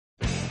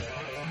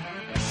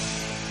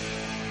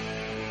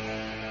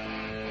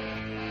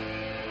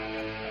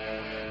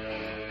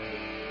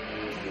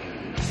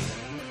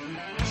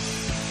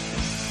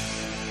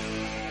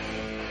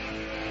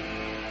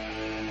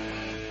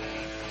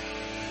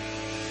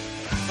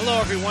Hello,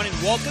 everyone, and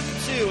welcome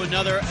to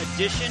another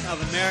edition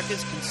of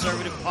America's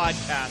Conservative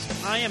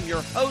Podcast. I am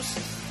your host,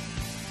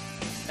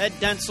 Ed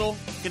Denzel.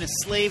 Going to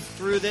slave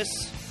through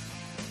this.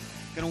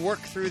 Going to work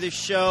through this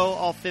show,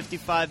 all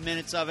 55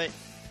 minutes of it.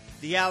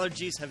 The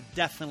allergies have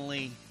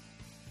definitely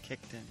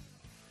kicked in.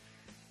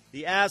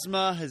 The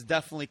asthma has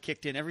definitely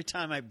kicked in. Every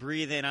time I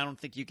breathe in, I don't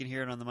think you can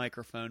hear it on the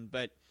microphone,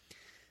 but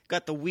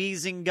got the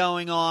wheezing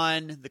going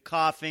on, the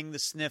coughing, the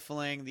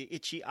sniffling, the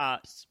itchy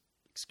eyes.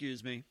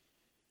 Excuse me.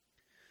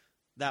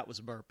 That was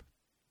a burp.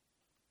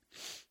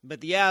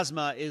 But the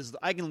asthma is,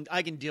 I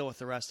can deal with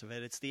the rest of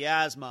it. It's the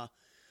asthma.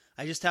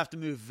 I just have to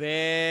move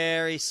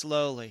very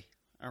slowly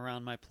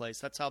around my place.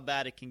 That's how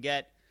bad it can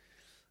get.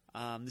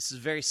 This is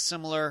very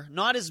similar.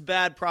 Not as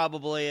bad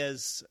probably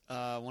as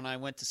when I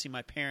went to see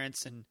my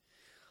parents and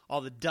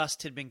all the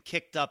dust had been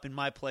kicked up in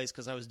my place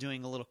because I was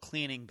doing a little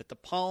cleaning. But the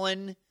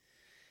pollen,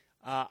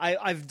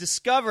 I've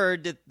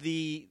discovered that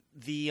the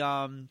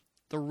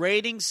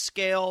rating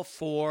scale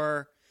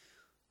for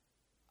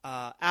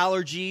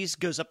allergies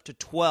goes up to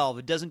 12.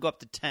 It doesn't go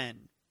up to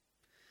 10.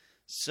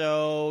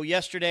 So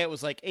yesterday it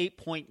was like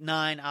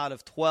 8.9 out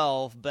of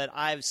 12, but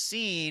I've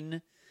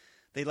seen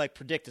they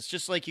predict this.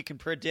 Just like you can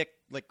predict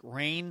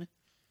rain,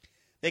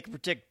 they can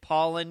predict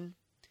pollen,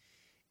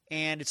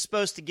 and it's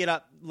supposed to get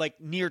up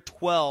near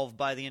 12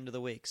 by the end of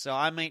the week. So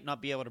I might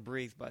not be able to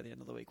breathe by the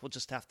end of the week. We'll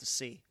just have to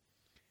see.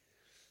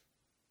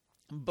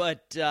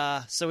 But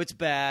so it's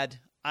bad.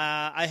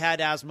 I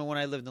had asthma when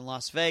I lived in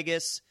Las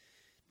Vegas.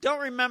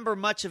 Don't remember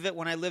much of it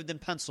when I lived in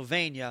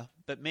Pennsylvania,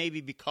 but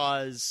maybe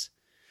because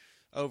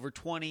over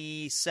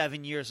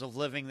 27 years of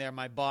living there,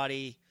 my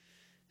body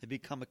had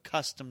become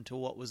accustomed to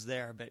what was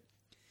there. But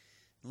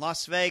in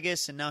Las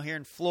Vegas and now here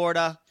in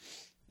Florida,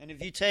 and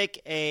if you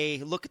take a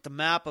look at the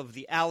map of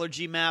the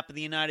allergy map of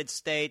the United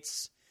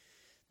States,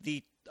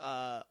 the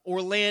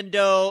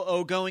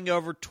Orlando going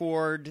over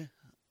toward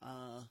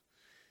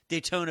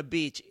Daytona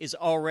Beach is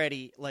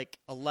already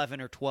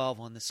 11 or 12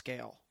 on the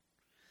scale.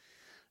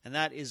 And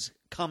that is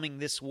coming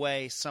this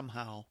way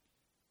somehow.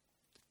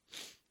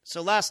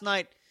 So last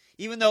night,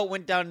 even though it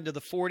went down into the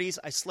 40s,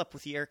 I slept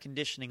with the air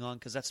conditioning on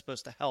because that's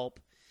supposed to help.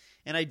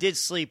 And I did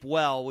sleep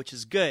well, which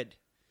is good.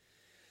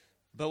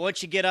 But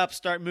once you get up,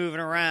 start moving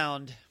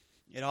around,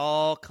 it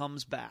all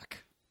comes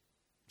back.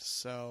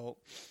 So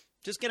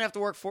just going to have to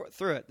work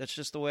through it. That's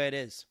just the way it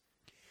is.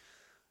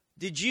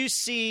 Did you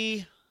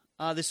see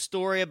this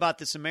story about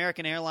this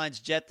American Airlines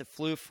jet that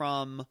flew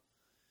from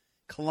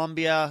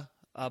Colombia,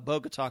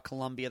 Bogota,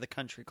 Colombia, the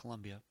country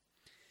Colombia,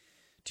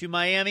 to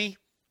Miami?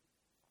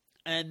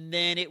 And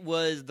then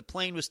the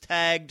plane was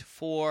tagged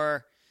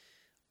for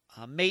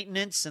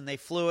maintenance, and they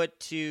flew it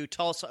to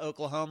Tulsa,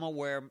 Oklahoma,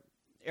 where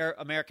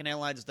American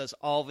Airlines does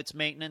all of its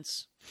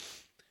maintenance.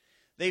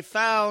 They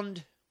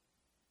found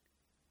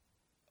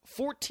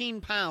 14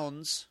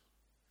 pounds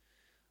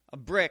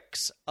of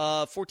bricks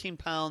of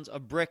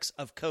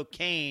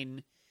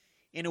cocaine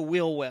in a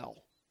wheel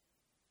well.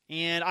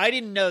 And I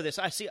didn't know this.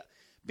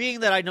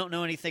 Being that I don't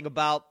know anything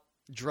about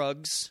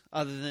drugs,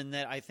 other than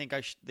that I think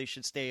they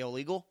should stay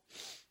illegal.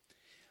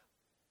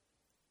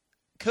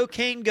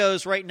 Cocaine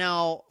goes right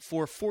now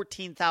for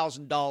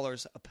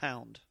 $14,000 a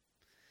pound.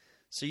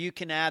 So you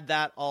can add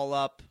that all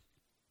up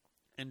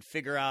and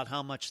figure out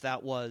how much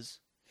that was.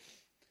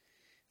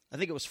 I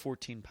think it was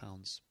 14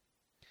 pounds.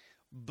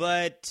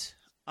 But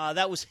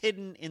that was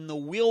hidden in the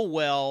wheel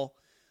well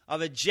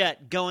of a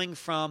jet going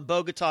from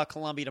Bogota,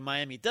 Colombia to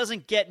Miami. It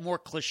doesn't get more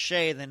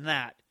cliche than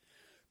that.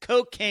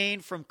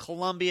 Cocaine from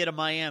Colombia to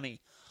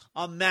Miami.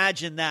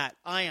 Imagine that.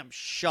 I am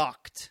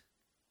shocked.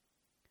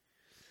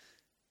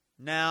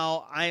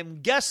 Now,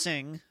 I'm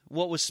guessing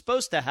what was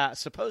supposed to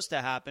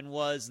happen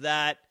was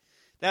that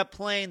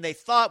plane they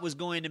thought was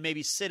going to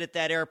maybe sit at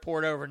that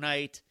airport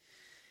overnight.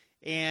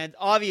 And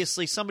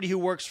obviously, somebody who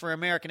works for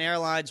American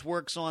Airlines,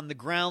 works on the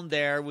ground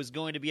there, was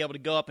going to be able to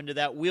go up into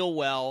that wheel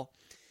well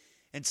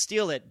and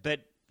steal it.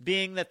 But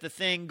being that the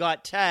thing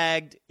got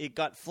tagged, it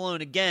got flown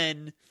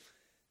again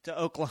to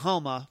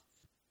Oklahoma,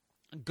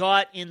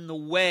 got in the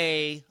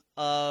way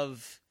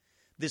of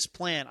this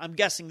plan. I'm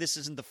guessing this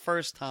isn't the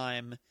first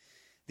time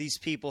these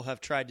people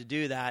have tried to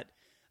do that.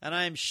 And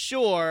I'm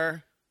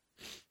sure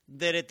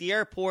that at the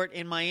airport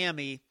in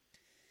Miami,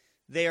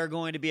 they are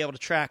going to be able to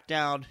track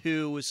down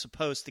who was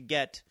supposed to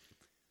get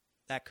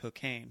that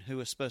cocaine, who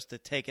was supposed to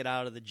take it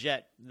out of the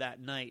jet that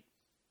night.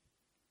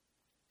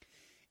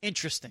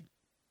 Interesting.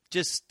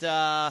 Just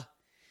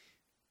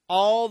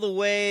all the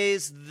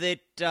ways that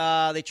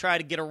they try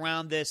to get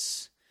around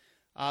this,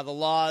 the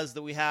laws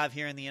that we have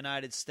here in the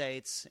United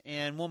States.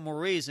 And one more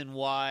reason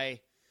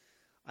why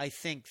I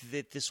think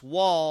that this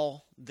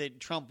wall that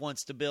Trump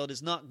wants to build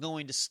is not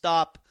going to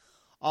stop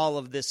all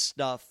of this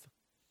stuff.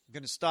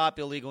 Going to stop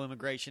illegal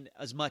immigration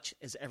as much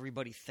as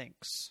everybody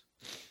thinks.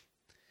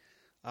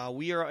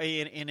 We are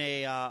in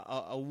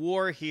a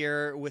war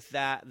here with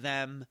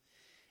them,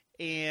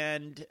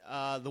 and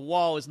the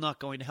wall is not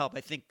going to help. I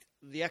think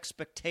the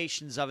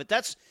expectations of it.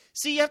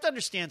 You have to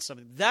understand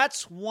something.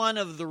 That's one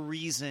of the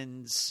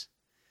reasons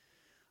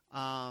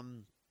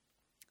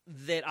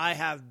that I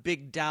have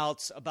big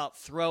doubts about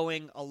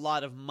throwing a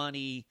lot of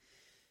money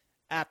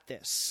at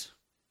this.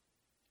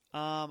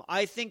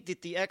 I think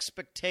that the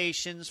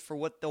expectations for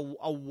what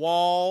a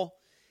wall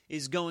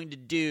is going to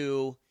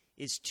do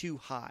is too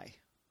high.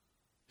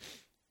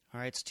 All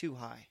right, it's too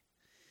high.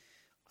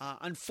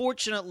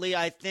 Unfortunately,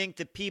 I think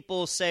that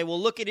people say, well,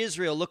 look at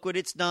Israel, look what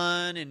it's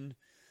done, and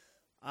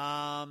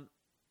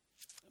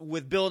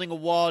with building a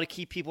wall to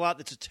keep people out,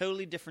 that's a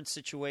totally different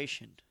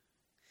situation.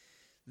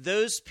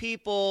 Those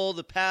people,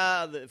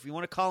 if you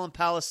want to call them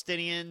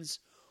Palestinians,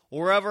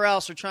 or wherever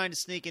else are trying to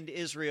sneak into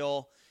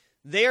Israel,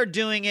 they are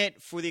doing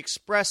it for the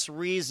express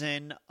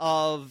reason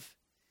of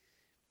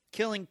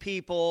killing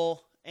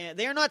people, and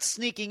they are not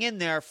sneaking in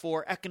there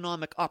for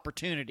economic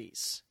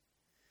opportunities.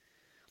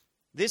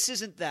 This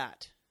isn't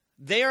that.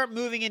 They aren't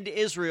moving into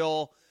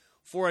Israel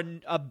for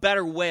a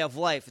better way of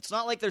life. It's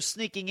not like they're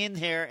sneaking in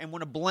here and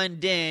want to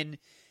blend in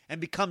and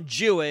become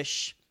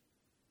Jewish,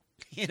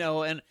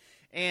 and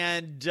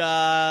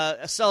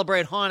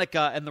celebrate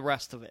Hanukkah and the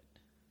rest of it.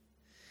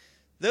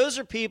 Those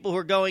are people who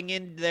are going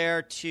in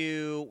there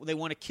they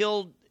want to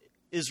kill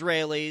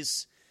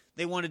Israelis.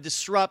 They want to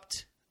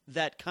disrupt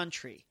that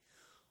country.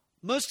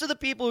 Most of the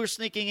people who are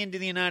sneaking into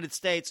the United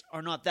States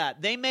are not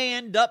that. They may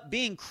end up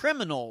being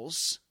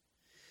criminals,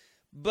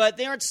 but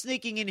they aren't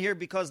sneaking in here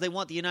because they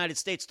want the United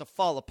States to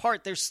fall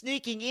apart. They're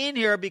sneaking in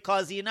here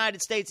because the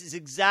United States is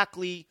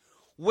exactly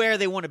where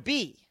they want to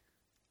be.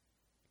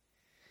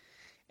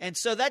 And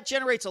so that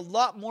generates a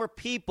lot more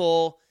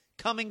people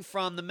coming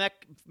from the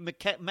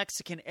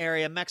Mexican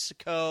area,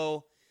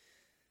 Mexico.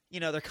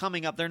 They're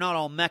coming up. They're not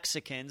all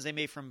Mexicans. They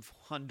may be from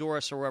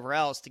Honduras or wherever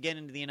else to get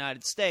into the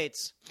United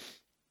States.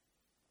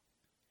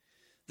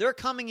 They're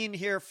coming in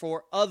here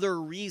for other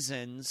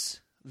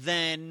reasons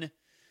than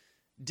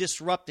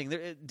disrupting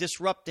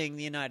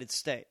the United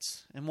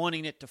States and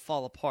wanting it to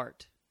fall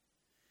apart.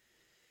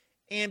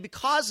 And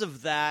because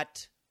of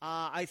that,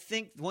 I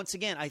think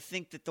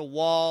that the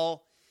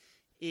wall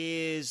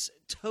is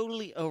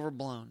totally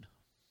overblown.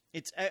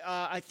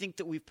 I think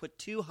that we've put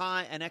too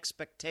high an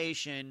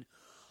expectation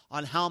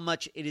on how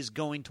much it is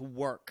going to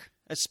work,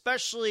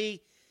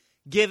 especially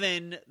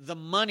given the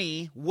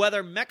money,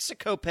 whether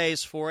Mexico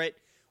pays for it,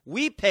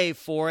 we pay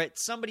for it,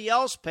 somebody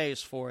else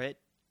pays for it.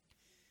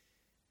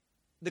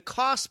 The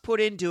cost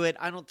put into it,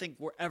 I don't think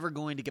we're ever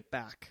going to get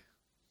back.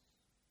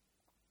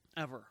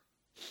 Ever.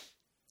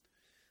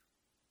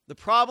 The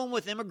problem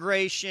with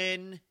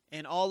immigration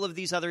and all of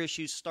these other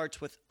issues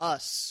starts with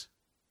us.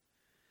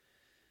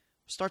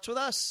 Starts with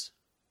us.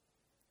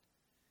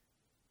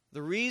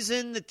 The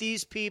reason that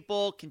these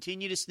people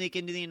continue to sneak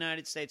into the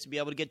United States and be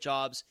able to get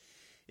jobs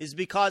is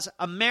because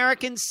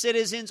American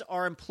citizens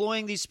are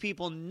employing these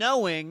people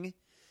knowing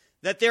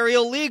that they're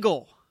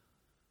illegal.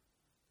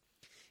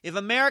 If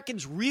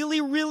Americans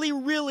really, really,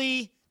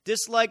 really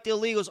disliked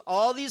illegals,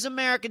 all these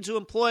Americans who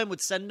employ them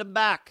would send them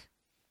back.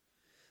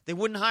 They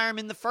wouldn't hire them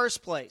in the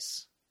first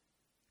place.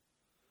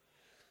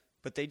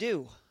 But they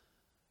do.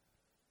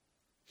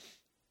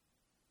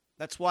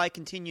 That's why I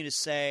continue to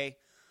say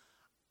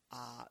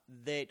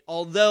that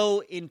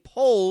although in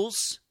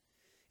polls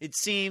it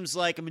seems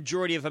like a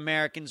majority of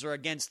Americans are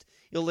against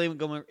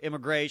illegal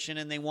immigration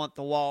and they want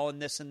the wall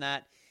and this and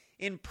that,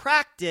 in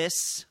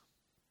practice,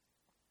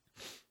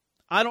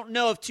 I don't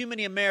know of too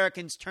many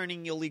Americans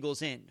turning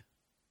illegals in.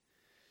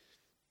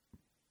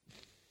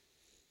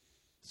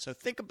 So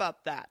think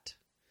about that.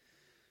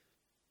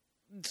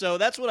 So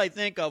that's what I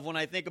think of when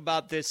I think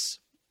about this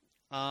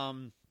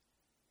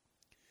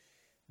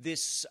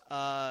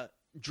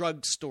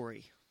drug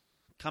story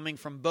coming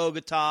from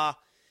Bogota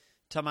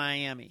to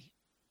Miami.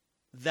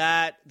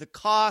 That the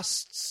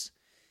costs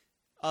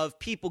of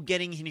people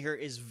getting in here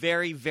is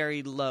very,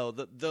 very low.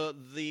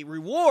 The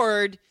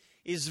reward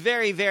is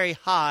very, very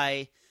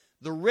high.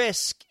 The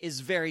risk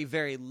is very,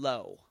 very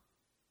low.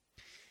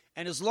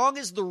 And as long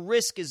as the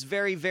risk is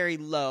very, very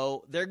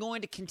low, they're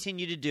going to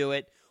continue to do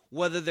it,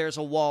 whether there's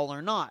a wall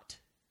or not.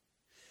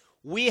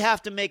 We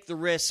have to make the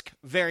risk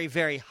very,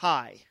 very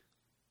high.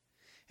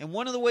 And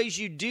one of the ways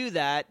you do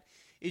that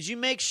is you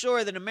make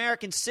sure that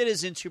American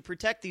citizens who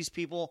protect these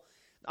people,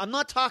 I'm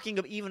not talking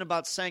even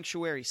about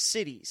sanctuary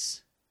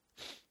cities.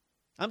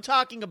 I'm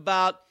talking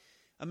about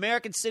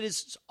American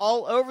citizens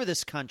all over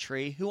this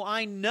country who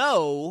I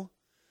know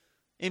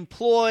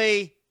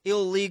employ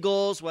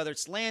illegals, whether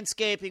it's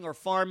landscaping or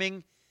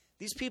farming.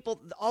 These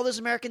people, all those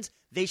Americans,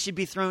 they should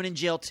be thrown in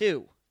jail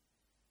too.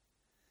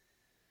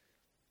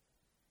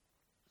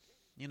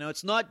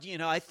 It's not,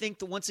 I think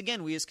that once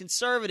again, we as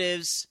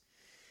conservatives,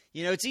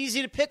 it's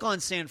easy to pick on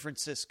San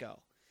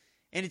Francisco.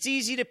 And it's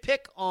easy to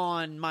pick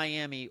on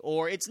Miami,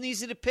 or it's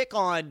easy to pick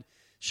on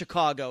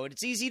Chicago, and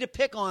it's easy to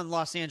pick on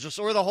Los Angeles,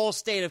 or the whole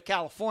state of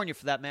California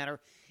for that matter.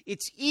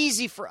 It's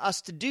easy for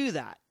us to do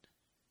that.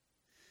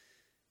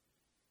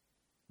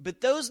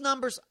 But those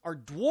numbers are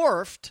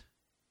dwarfed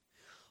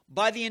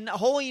by the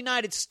whole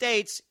United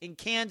States in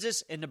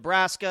Kansas and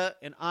Nebraska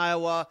and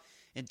Iowa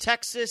and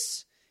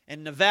Texas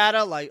and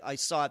Nevada, like I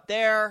saw it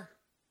there.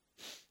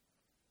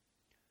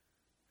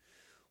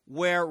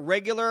 where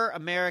regular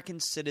American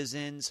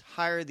citizens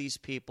hire these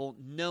people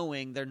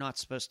knowing they're not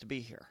supposed to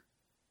be here.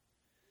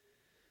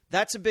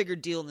 That's a bigger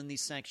deal than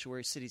these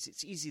sanctuary cities.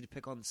 It's easy to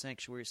pick on the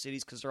sanctuary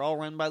cities because they're all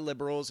run by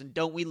liberals, and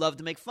don't we love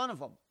to make fun of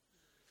them?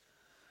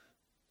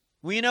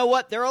 Well, you know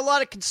what? There are a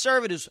lot of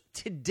conservatives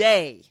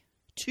today,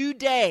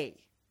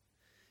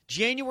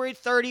 January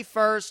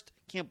 31st,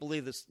 can't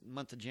believe this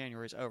month of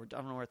January is over. I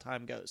don't know where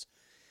time goes.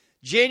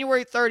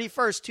 January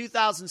 31st,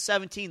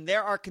 2017,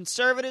 there are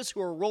conservatives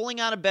who are rolling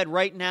out of bed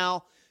right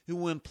now who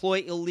will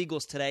employ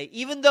illegals today,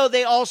 even though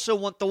they also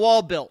want the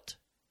wall built.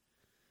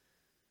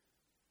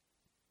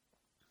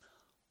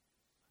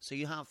 So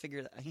you have to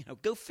figure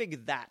that, go figure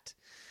that.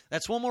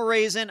 That's one more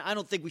reason I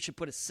don't think we should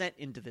put a cent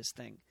into this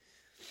thing.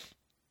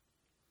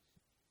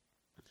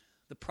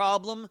 The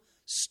problem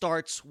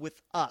starts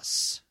with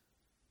us.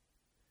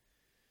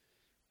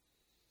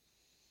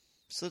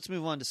 So let's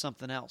move on to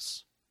something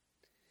else.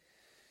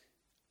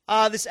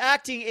 This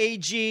acting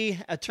AG,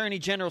 Attorney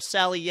General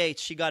Sally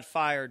Yates, she got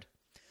fired.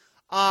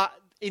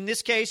 In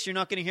this case, you're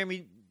going to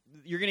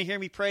hear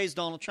me praise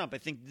Donald Trump. I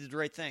think he did the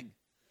right thing.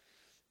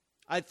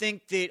 I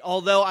think that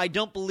although I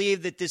don't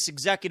believe that this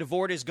executive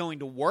order is going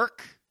to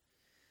work,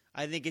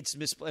 I think it's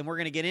and we're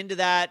going to get into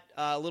that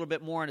a little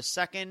bit more in a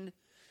second.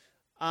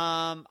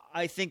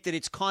 I think that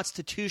it's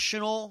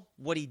constitutional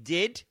what he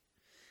did.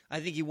 I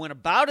think he went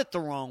about it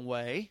the wrong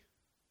way.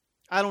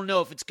 I don't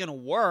know if it's going to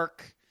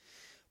work,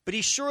 but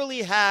he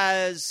surely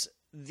has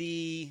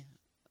the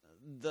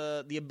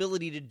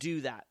ability to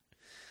do that.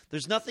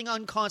 There's nothing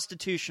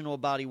unconstitutional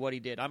about what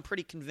he did. I'm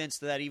pretty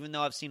convinced of that, even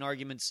though I've seen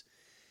arguments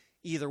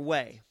either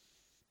way.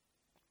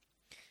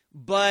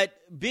 But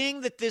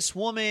being that this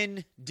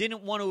woman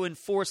didn't want to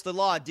enforce the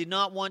law, did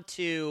not want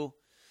to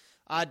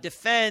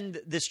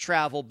defend this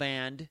travel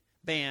ban,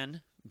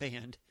 B-A-N,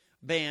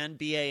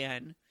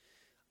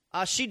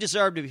 she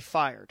deserved to be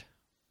fired.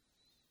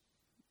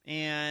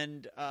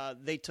 And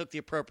they took the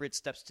appropriate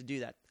steps to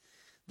do that.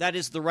 That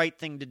is the right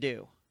thing to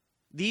do.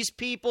 These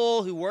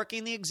people who work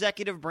in the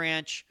executive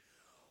branch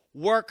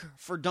work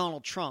for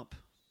Donald Trump.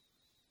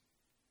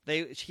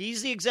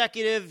 He's the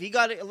executive. He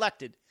got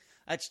elected.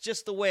 That's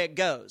just the way it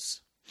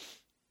goes.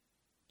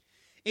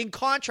 In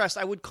contrast,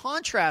 I would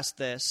contrast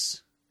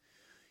this,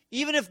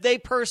 even if they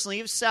personally,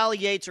 if Sally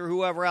Yates or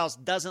whoever else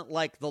doesn't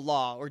like the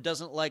law or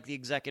doesn't like the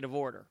executive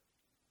order.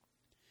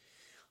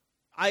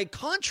 I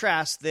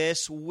contrast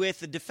this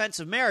with the Defense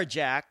of Marriage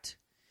Act,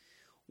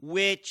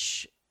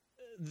 which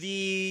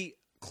the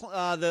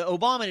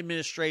Obama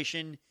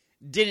administration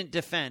didn't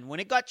defend. When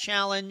it got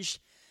challenged,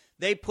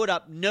 they put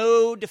up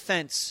no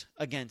defense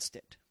against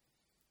it.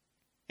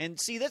 And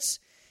see, this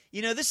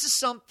is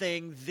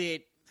something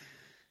that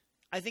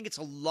I think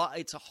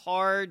it's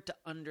hard to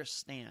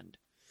understand.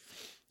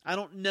 I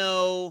don't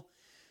know.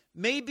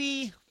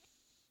 Maybe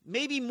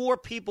more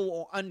people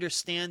will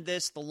understand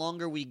this the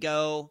longer we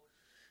go.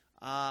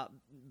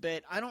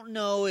 But I don't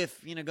know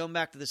if, going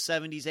back to the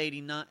 70s,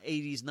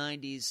 80s,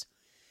 90s,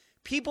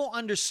 people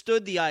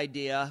understood the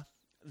idea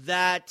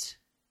that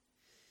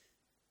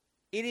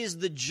it is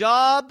the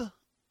job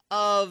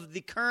of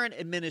the current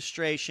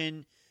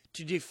administration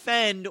to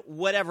defend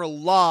whatever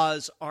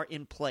laws are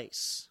in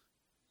place,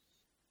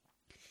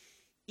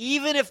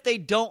 even if they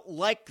don't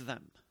like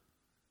them.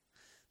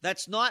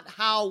 That's not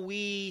how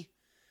we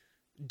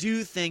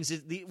do things.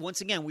 Once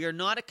again, we are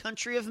not a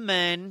country of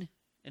men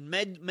and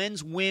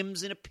men's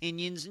whims and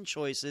opinions and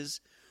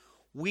choices.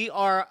 We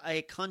are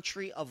a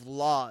country of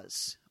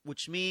laws,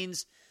 which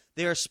means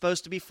they are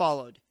supposed to be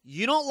followed.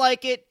 You don't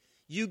like it,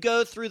 you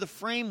go through the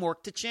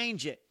framework to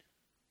change it.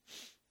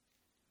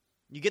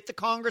 You get the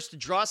Congress to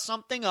draw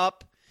something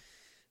up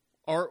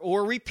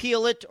or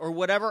repeal it or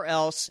whatever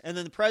else, and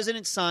then the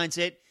president signs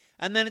it,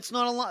 and then it's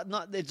not a law.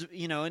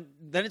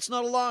 Then it's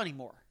not a law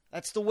anymore.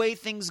 That's the way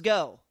things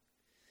go.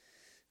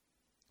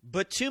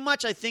 But I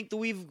think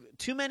that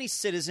too many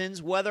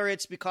citizens, whether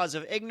it's because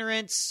of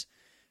ignorance,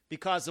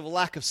 because of a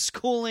lack of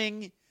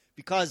schooling,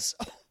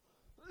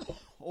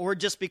 or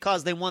just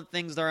because they want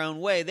things their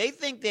own way, they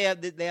think they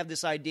have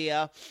this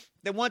idea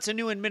that once a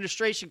new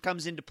administration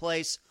comes into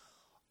place,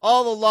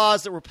 all the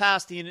laws that were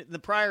passed in the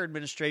prior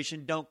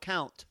administration don't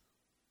count.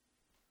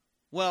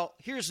 Well,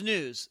 here's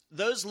news.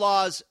 Those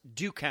laws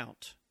do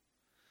count.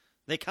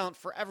 They count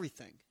for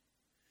everything.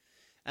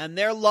 And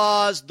their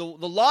laws, the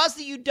laws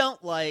that you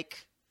don't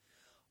like,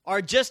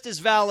 are just as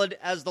valid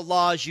as the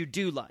laws you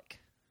do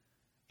like.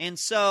 And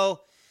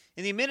so,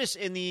 in the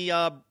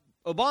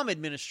Obama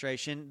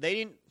administration, they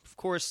didn't, of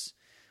course,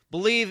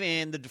 believe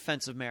in the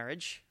defense of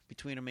marriage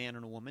between a man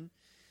and a woman.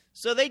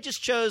 So they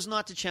just chose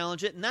not to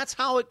challenge it, and that's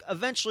how it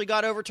eventually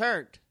got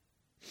overturned.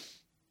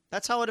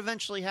 That's how it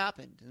eventually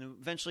happened, and it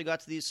eventually got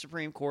to the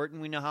Supreme Court,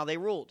 and we know how they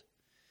ruled.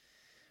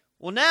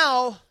 Well,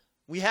 now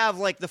we have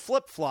like the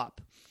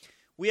flip-flop.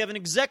 We have an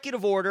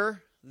executive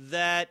order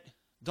that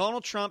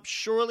Donald Trump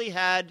surely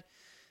had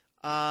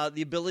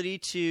the ability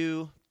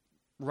to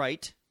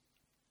write,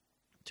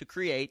 to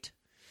create,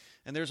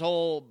 and there's a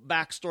whole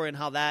backstory on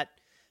how that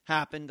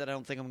happened that I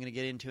don't think I'm going to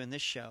get into in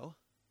this show.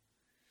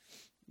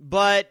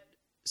 But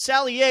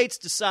Sally Yates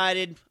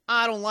decided,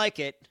 I don't like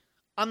it.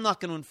 I'm not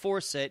going to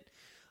enforce it.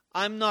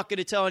 I'm not going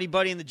to tell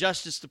anybody in the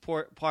Justice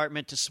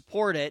Department to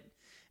support it.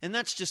 And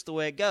that's just the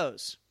way it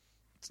goes.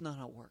 It's not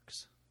how it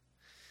works.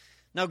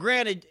 Now,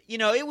 granted,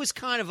 it was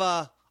kind of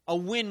a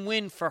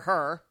win-win for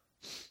her.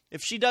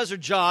 If she does her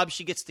job,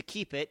 she gets to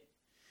keep it.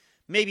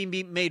 Maybe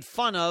be made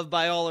fun of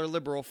by all her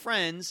liberal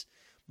friends.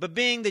 But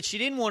being that she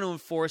didn't want to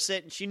enforce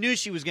it and she knew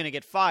she was going to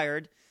get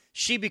fired,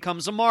 she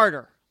becomes a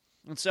martyr.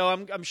 And so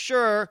I'm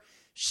sure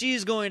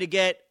she's going to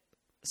get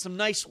some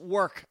nice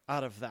work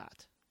out of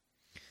that.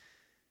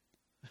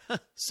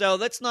 So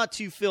let's not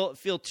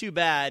feel too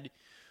bad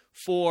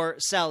for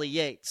Sally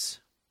Yates.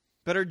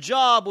 But her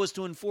job was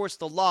to enforce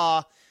the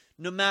law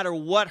no matter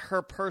what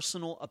her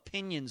personal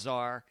opinions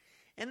are.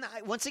 And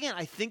once again,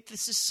 I think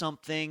this is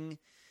something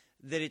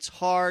that it's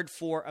hard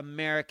for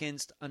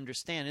Americans to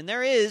understand. And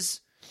there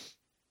is,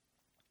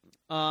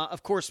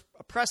 of course,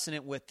 a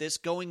precedent with this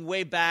going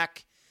way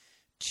back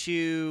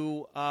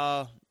to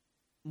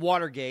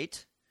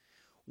Watergate,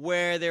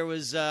 where there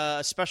was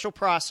a special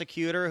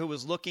prosecutor who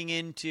was looking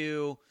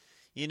into,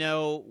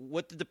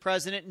 what did the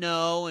president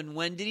know and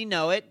when did he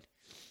know it?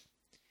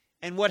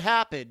 And what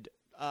happened?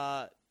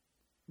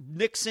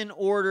 Nixon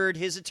ordered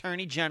his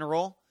attorney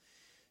general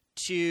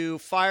to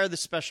fire the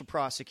special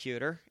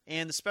prosecutor.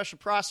 And the special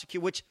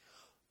prosecutor, which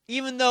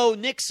even though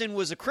Nixon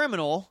was a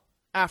criminal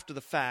after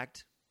the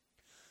fact,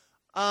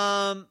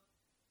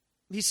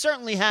 he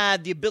certainly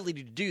had the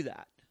ability to do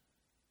that.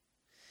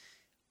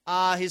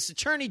 His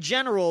attorney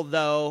general,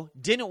 though,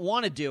 didn't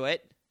want to do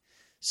it.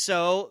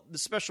 So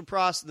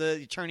the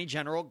attorney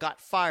general got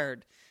fired.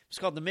 It was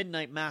called the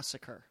Midnight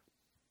Massacre.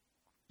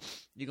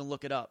 You can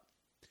look it up.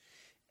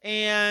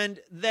 And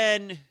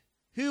then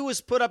who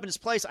was put up in his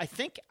place? I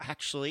think,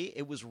 actually,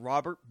 it was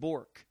Robert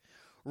Bork.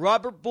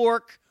 Robert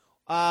Bork,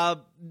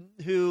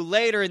 who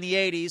later in the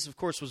 80s, of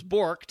course, was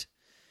borked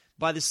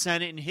by the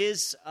Senate in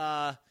his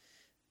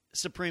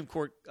Supreme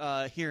Court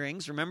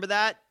hearings. Remember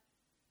that?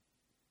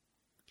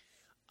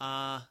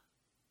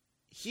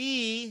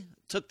 He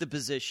took the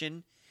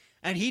position,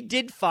 and he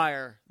did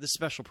fire the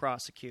special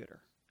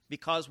prosecutor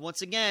because,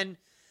 once again,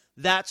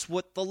 that's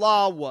what the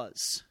law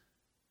was.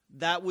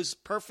 That was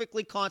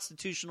perfectly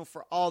constitutional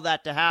for all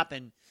that to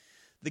happen.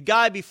 The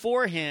guy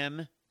before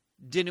him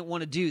didn't want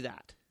to do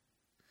that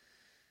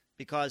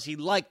because he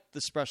liked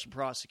the special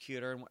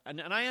prosecutor.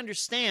 And I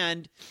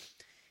understand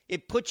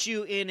it puts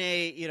you in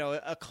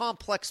a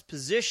complex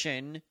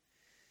position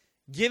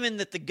given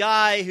that the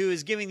guy who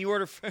is giving the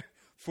order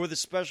for the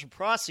special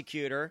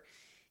prosecutor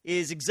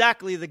is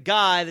exactly the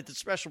guy that the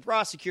special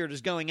prosecutor is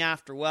going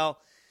after.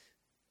 Well,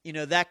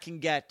 that can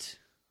get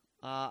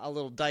a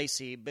little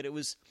dicey, but it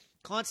was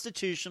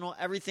constitutional.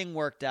 Everything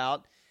worked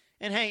out.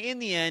 And hey, in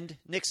the end,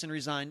 Nixon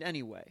resigned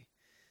anyway.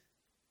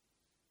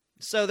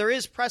 So there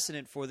is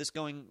precedent for this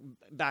going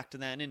back to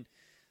then. And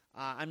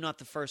I'm not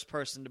the first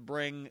person to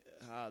bring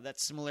that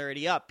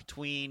similarity up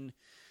between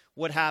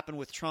what happened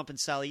with Trump and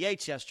Sally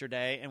Yates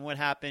yesterday and what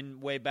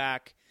happened way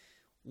back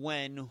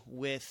when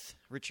with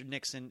Richard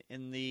Nixon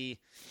in the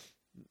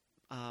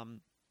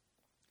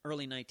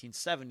early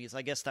 1970s.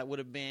 I guess that would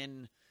have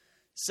been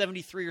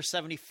 73 or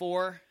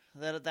 74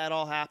 that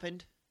all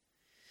happened.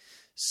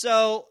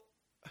 So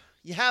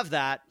you have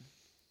that.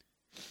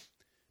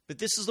 But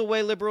this is the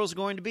way liberals are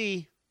going to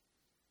be.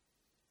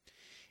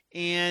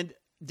 And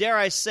dare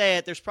I say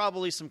it, there's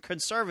probably some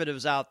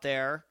conservatives out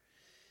there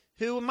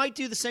who might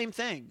do the same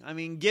thing. I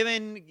mean,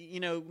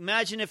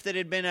 imagine if there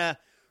had been a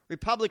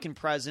Republican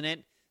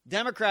president,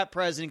 Democrat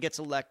president gets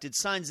elected,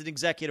 signs an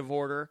executive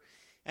order,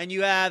 and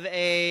you have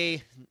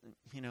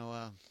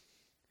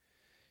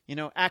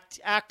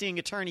acting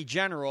attorney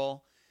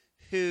general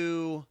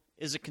who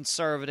is a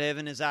conservative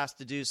and is asked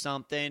to do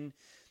something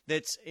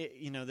that's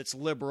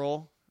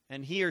liberal,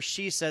 and he or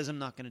she says, I'm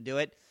not going to do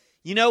it.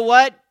 You know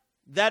what?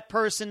 That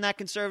person, that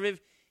conservative,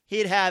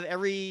 he'd have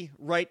every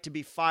right to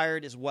be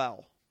fired as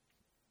well.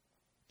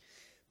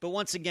 But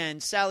once again,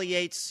 Sally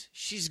Yates,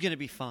 she's going to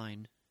be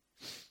fine.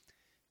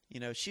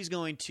 She's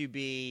going to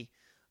be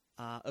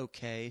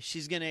okay.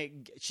 She's going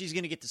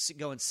to get to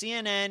go on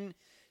CNN.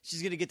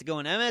 She's going to get to go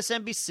on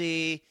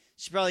MSNBC.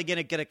 She's probably going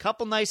to get a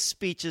couple nice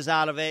speeches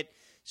out of it.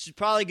 She's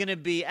probably going to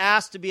be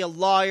asked to be a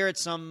lawyer at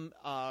some,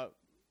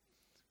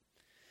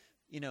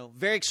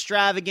 very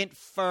extravagant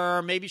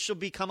firm. Maybe she'll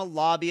become a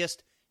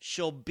lobbyist.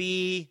 She'll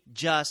be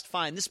just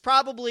fine. This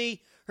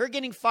probably, her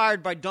getting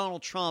fired by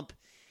Donald Trump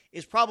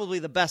is probably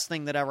the best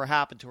thing that ever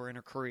happened to her in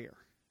her career.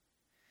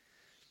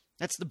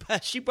 That's the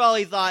best. She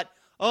probably thought,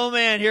 oh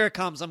man, here it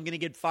comes. I'm going to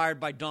get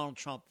fired by Donald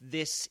Trump.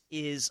 This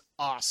is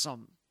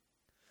awesome.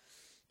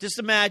 Just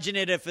imagine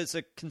it if it's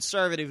a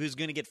conservative who's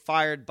going to get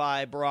fired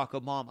by Barack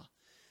Obama.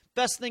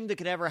 Best thing that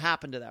could ever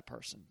happen to that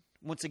person.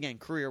 Once again,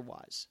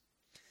 career-wise.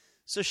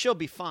 So she'll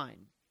be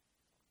fine.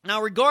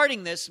 Now,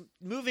 regarding this,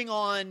 moving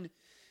on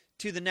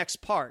to the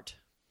next part.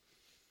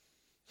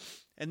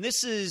 And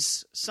this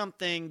is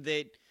something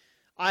that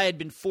I had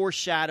been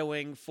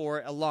foreshadowing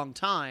for a long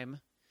time,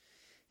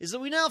 is that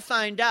we now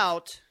find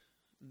out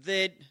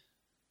that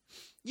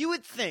you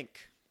would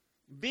think,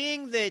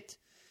 being that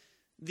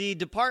the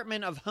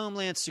Department of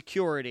Homeland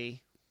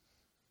Security,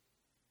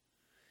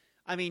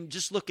 I mean,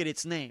 just look at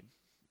its name.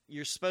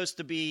 You're supposed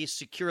to be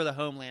secure the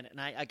homeland. And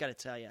I got to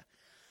tell you,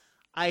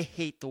 I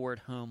hate the word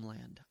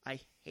homeland. I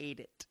hate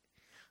it.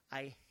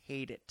 I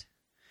hate it.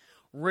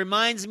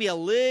 Reminds me a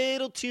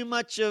little too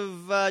much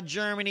of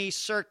Germany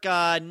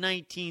circa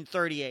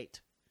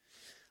 1938.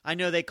 I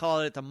know they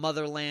call it the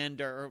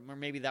motherland, or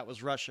maybe that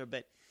was Russia,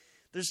 but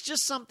there's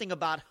just something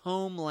about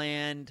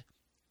homeland.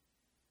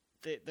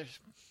 It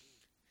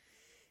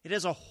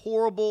has a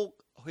horrible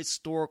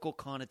historical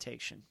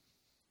connotation.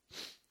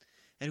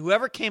 And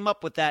whoever came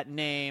up with that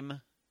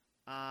name,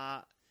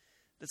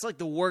 that's like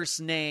the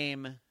worst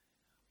name.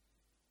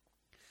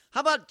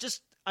 How about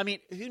just, I mean,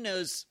 who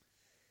knows?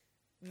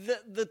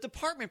 The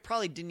department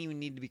probably didn't even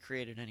need to be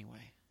created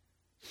anyway.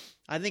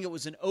 I think it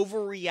was an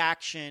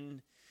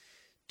overreaction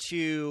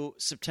to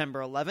September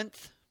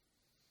 11th.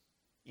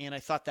 And I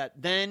thought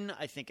that then.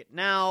 I think it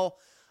now.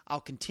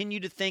 I'll continue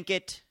to think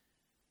it.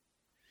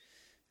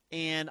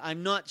 And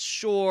I'm not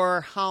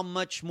sure how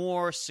much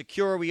more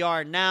secure we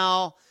are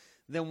now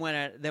than when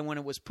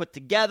it was put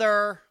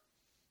together.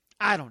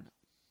 I don't know.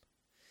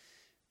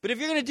 But if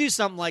you're going to do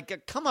something like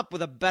it, come up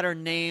with a better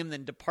name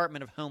than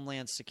Department of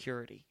Homeland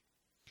Security.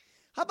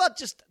 How about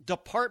just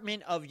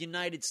Department of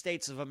United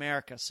States of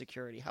America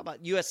Security? How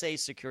about USA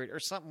Security or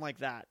something like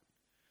that?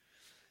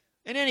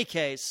 In any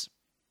case,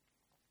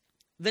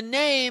 the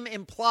name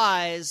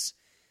implies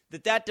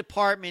that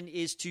department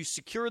is to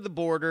secure the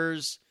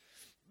borders.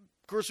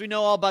 Of course, we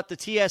know all about the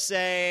TSA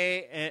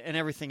and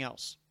everything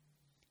else.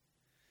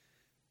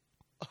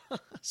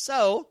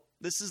 So,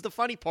 this is the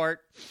funny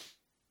part.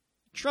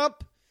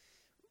 Trump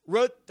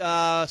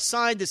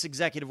signed this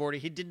executive order.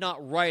 He did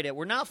not write it.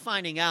 We're now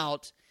finding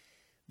out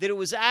that it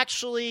was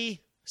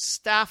actually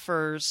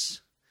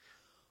staffers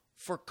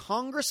for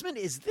congressmen.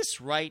 Is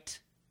this right?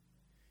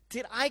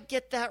 Did I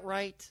get that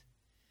right?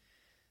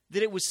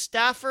 That it was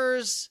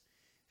staffers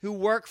who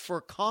work for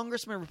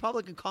congressmen,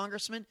 Republican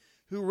congressmen,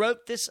 who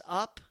wrote this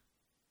up?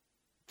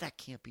 That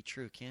can't be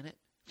true, can it?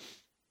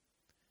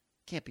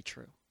 Can't be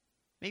true.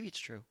 Maybe it's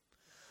true.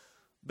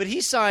 But he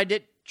signed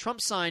it.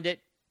 Trump signed it.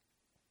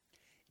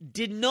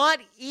 Did not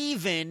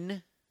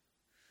even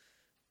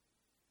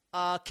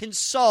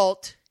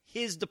consult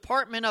his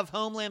Department of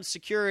Homeland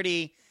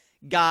Security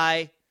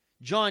guy,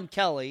 John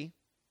Kelly,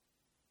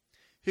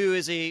 who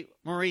is a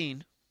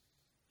Marine,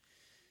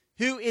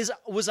 who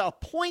was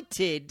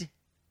appointed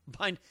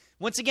by,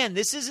 once again,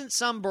 this isn't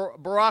some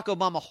Barack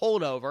Obama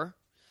holdover.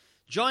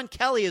 John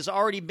Kelly has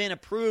already been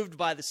approved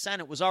by the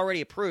Senate, was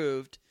already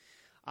approved.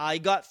 He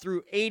got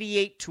through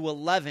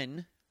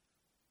 88-11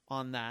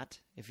 on that,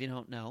 if you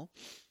don't know.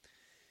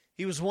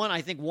 He was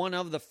one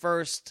of the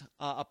first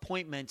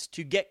appointments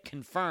to get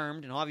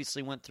confirmed, and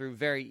obviously went through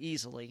very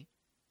easily.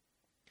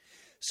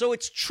 So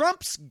it's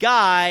Trump's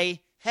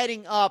guy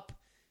heading up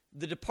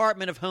the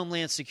Department of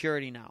Homeland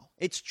Security now.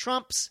 It's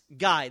Trump's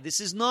guy. This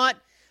is not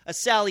a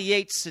Sally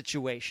Yates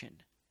situation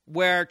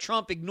where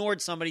Trump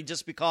ignored somebody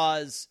just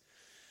because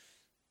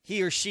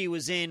he or she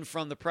was in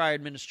from the prior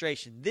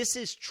administration. This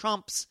is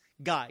Trump's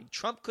guy.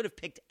 Trump could have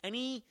picked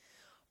any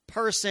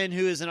person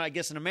who is,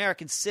 an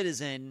American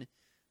citizen.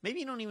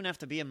 Maybe you don't even have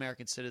to be an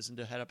American citizen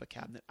to head up a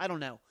cabinet. I don't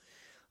know.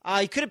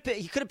 He could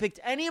have picked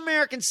any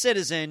American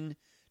citizen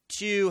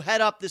to head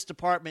up this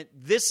department.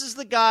 This is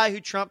the guy who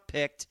Trump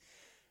picked.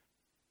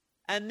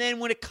 And then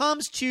when it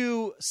comes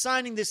to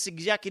signing this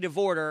executive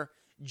order,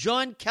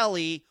 John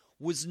Kelly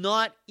was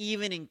not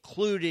even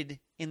included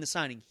in the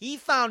signing. He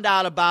found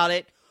out about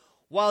it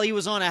while he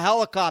was on a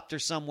helicopter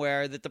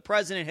somewhere that the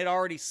president had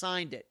already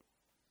signed it.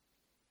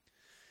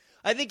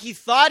 I think he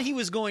thought he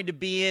was going to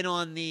be in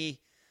on the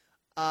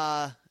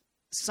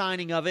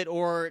signing of it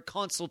or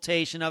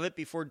consultation of it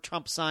before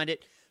Trump signed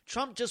it.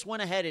 Trump just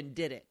went ahead and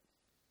did it.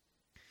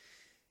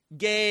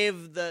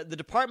 Gave the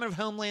Department of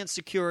Homeland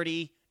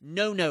Security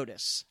no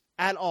notice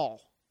at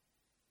all.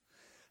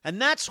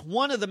 And that's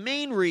one of the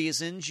main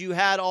reasons you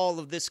had all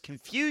of this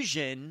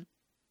confusion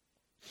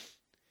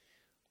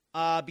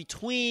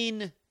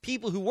between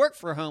people who work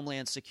for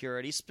Homeland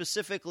Security,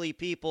 specifically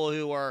people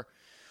who are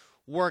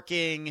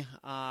working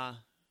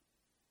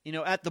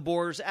at the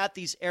borders, at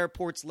these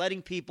airports,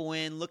 letting people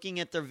in, looking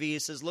at their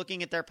visas,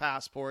 looking at their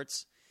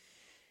passports,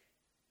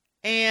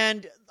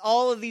 and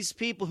all of these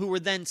people who were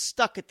then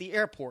stuck at the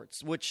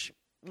airports, which,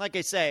 like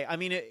I say,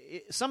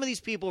 some of these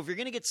people, if you're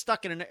going to get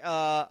stuck in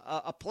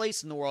a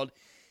place in the world,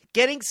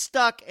 getting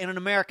stuck in an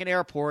American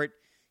airport,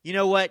 you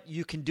know what?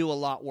 You can do a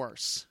lot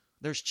worse.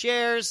 There's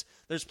chairs,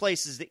 there's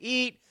places to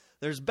eat,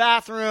 there's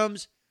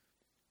bathrooms.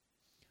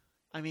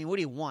 What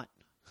do you want?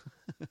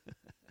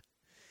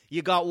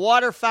 You got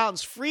water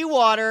fountains, free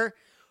water,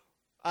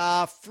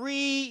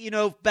 free,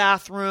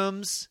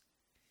 bathrooms.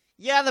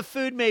 Yeah, the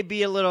food may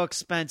be a little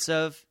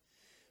expensive,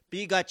 but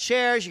you got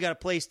chairs, you got a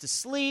place to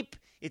sleep.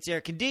 It's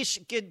air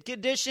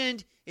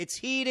conditioned, it's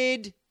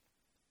heated.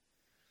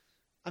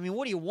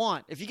 What do you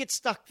want? If you get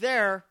stuck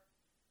there,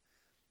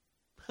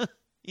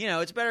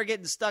 it's better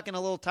getting stuck in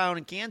a little town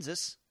in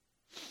Kansas.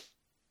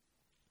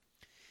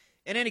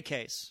 In any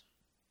case,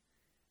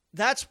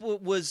 that's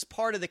what was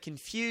part of the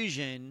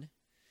confusion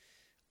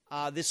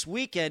this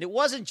weekend. It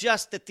wasn't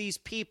just that these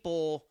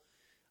people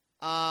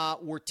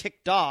were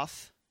ticked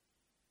off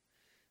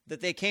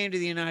that they came to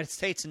the United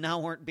States and now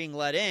weren't being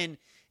let in.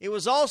 It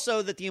was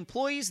also that the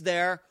employees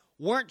there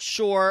weren't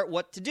sure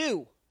what to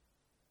do.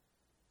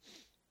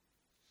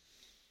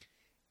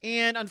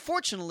 And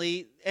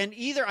unfortunately,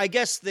 I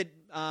guess that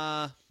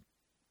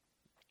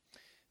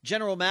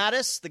General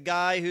Mattis, the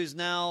guy who's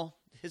now,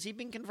 has he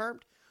been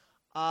confirmed?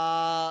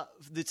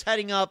 That's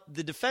heading up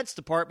the Defense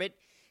Department,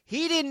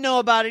 he didn't know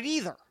about it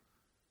either.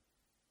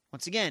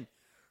 Once again,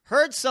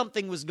 heard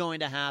something was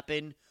going to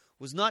happen,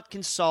 was not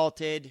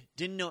consulted,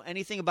 didn't know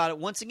anything about it.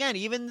 Once again,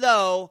 even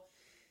though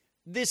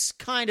this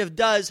kind of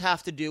does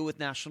have to do with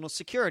national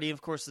security.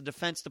 Of course, the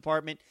Defense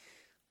Department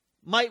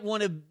might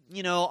want to,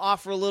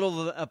 offer a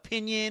little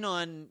opinion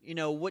on,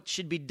 what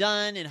should be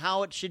done and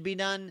how it should be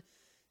done.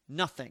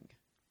 Nothing.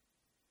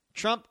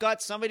 Trump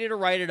got somebody to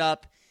write it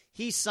up.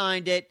 He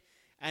signed it,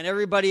 and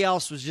everybody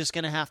else was just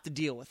going to have to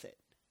deal with it.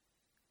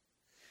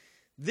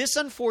 This,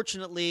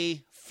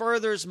 unfortunately,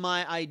 furthers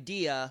my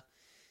idea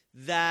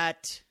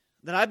that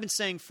I've been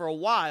saying for a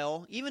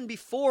while, even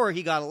before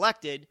he got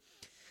elected,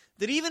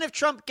 that even if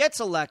Trump gets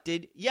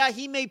elected, yeah,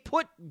 he may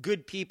put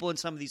good people in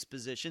some of these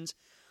positions,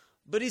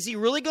 but is he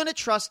really going to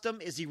trust them?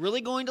 Is he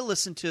really going to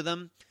listen to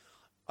them?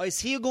 Or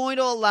is he going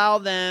to allow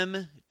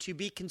them to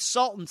be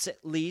consultants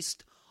at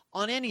least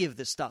on any of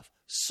this stuff?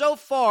 So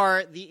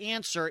far, the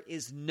answer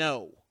is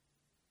no.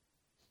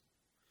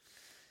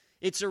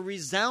 It's a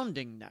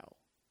resounding no.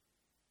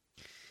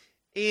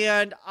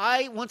 And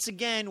I, once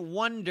again,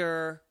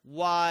 wonder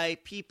why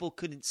people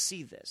couldn't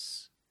see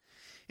this.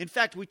 In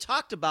fact, I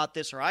talked about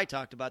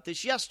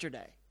this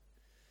yesterday.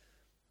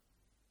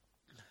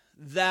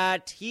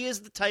 That he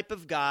is the type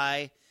of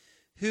guy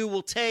who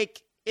will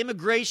take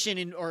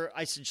immigration or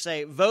I should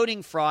say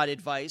voting fraud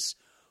advice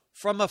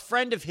from a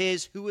friend of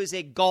his who is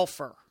a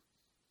golfer.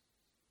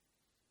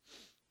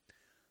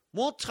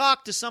 Won't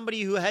talk to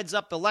somebody who heads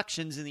up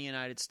elections in the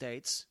United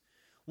States.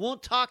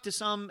 Won't talk to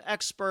some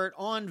expert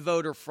on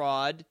voter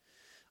fraud.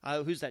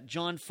 Who's that?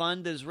 John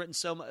Fund has written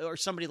or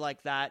somebody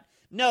like that.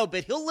 No,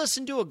 but he'll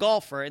listen to a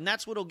golfer, and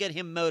that's what'll get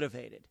him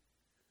motivated.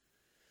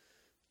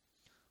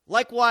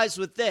 Likewise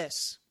with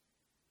this.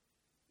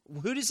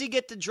 Who does he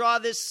get to draw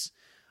this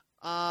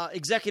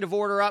executive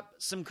order up?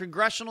 Some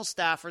congressional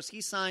staffers. He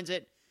signs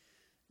it.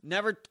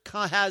 Never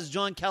has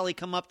John Kelly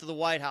come up to the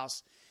White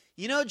House.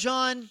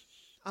 John,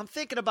 I'm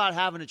thinking about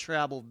having a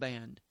travel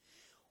ban.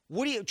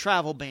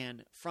 Travel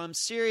ban from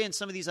Syria and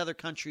some of these other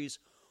countries.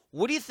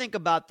 What do you think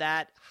about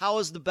that? How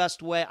is the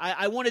best way?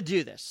 I want to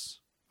do this.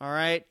 All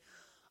right.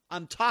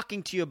 I'm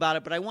talking to you about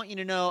it, but I want you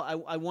to know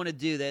I want to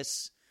do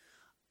this.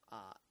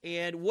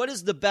 And what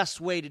is the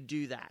best way to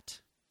do that?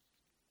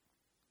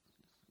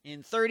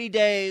 In 30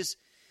 days,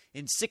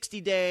 in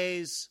 60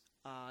 days,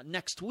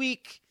 next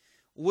week,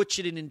 what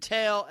should it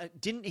entail?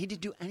 He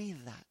didn't do any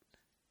of that.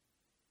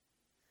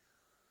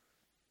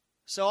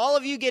 So all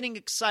of you getting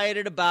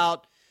excited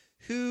about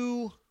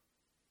who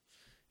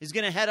is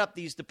going to head up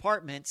these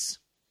departments,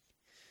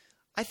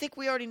 I think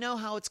we already know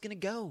how it's going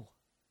to go.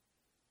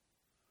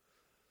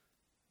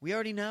 We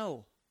already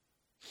know.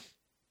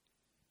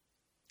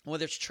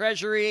 Whether it's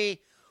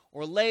Treasury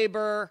or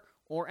Labor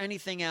or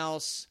anything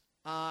else.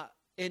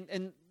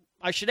 And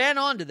I should add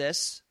on to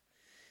this.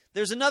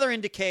 There's another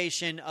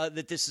indication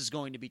that this is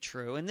going to be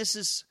true. And this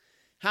is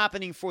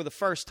happening for the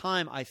first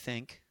time, I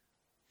think.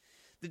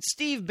 That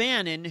Steve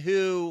Bannon,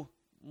 who,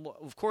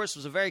 of course,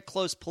 was a very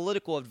close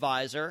political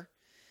advisor,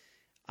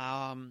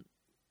 and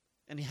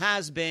he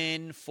has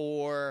been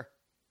for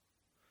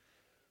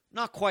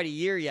not quite a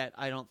year yet,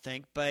 I don't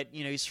think, but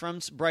he's from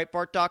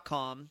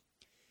Breitbart.com.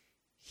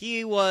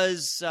 He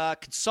was a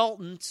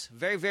consultant,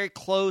 very, very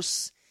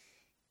close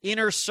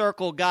inner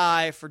circle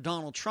guy for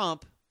Donald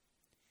Trump.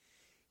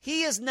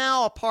 He is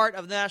now a part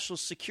of the National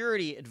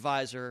Security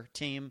Advisor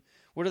team.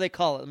 What do they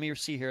call it? Let me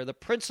see here. The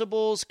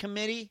Principals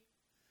Committee.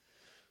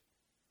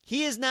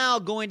 He is now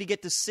going to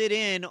get to sit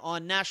in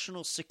on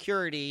national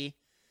security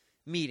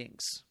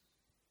meetings.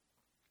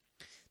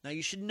 Now,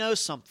 you should know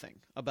something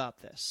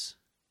about this.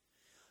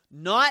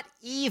 Not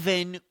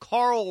even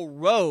Karl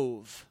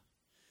Rove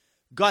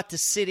got to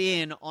sit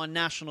in on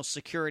national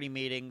security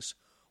meetings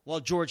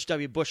while George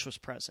W. Bush was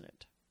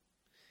president.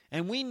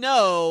 And we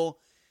know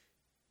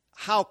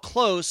how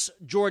close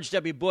George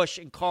W. Bush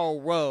and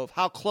Karl Rove,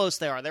 how close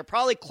they are. They're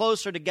probably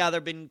closer together,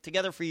 been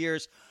together for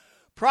years,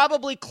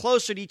 probably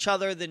closer to each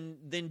other than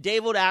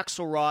David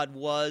Axelrod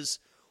was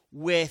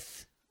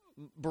with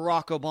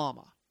Barack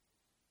Obama.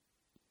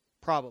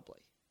 Probably.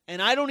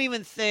 And I don't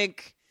even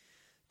think,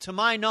 to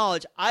my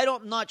knowledge,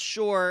 I'm not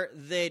sure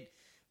that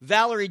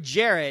Valerie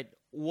Jarrett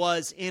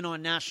was in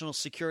on national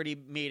security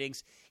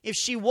meetings. If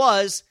she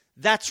was,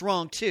 that's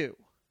wrong too.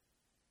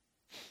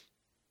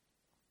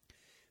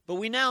 But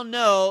we now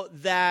know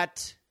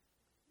that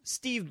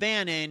Steve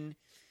Bannon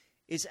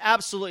is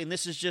absolutely, and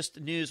this is just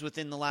news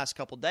within the last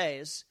couple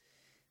days,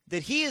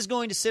 that he is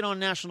going to sit on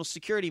national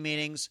security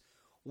meetings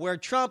where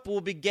Trump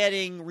will be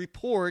getting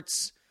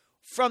reports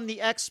from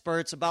the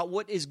experts about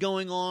what is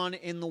going on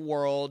in the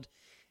world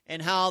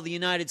and how the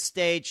United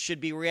States should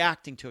be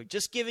reacting to it.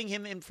 Just giving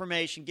him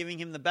information, giving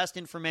him the best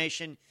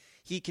information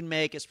he can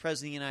make as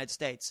President of the United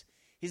States.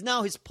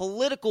 His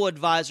political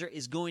advisor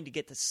is going to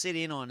get to sit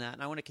in on that,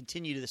 and I want to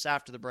continue to this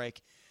after the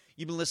break.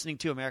 You've been listening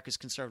to America's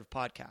Conservative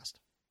Podcast.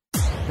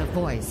 The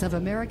voice of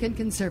American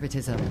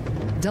conservatism.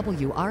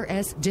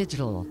 WRS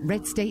Digital,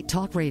 Red State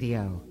Talk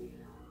Radio.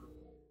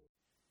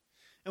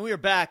 And we are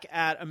back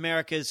at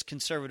America's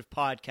Conservative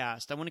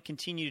Podcast. I want to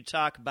continue to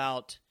talk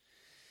about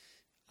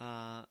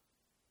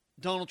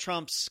Donald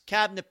Trump's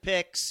cabinet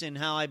picks and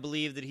how I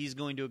believe that he's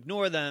going to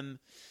ignore them,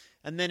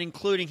 and then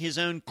including his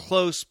own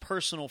close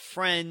personal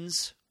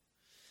friends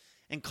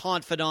and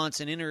confidants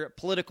and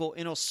political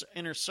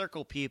inner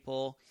circle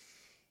people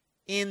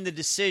in the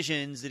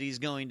decisions that he's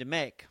going to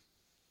make.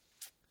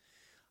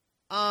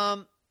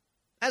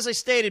 As I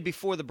stated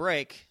before the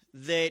break,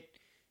 that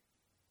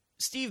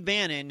Steve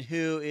Bannon,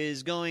 who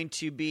is,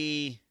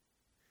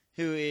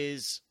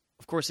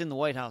 of course, in the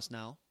White House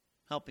now,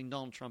 helping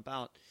Donald Trump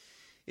out,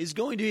 is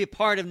going to be a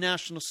part of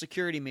national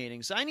security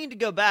meetings. I need to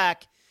go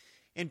back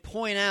and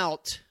point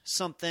out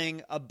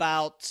something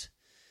about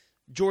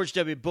George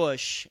W.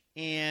 Bush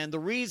and the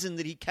reason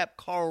that he kept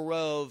Karl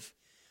Rove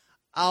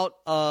out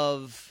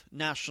of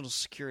national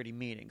security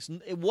meetings.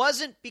 It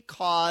wasn't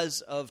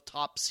because of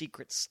top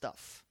secret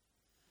stuff.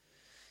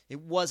 It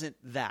wasn't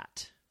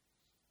that.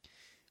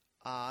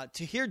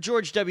 To hear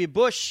George W.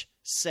 Bush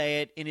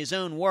say it in his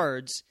own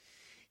words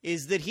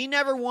is that he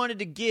never wanted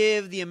to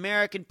give the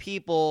American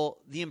people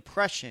the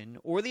impression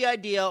or the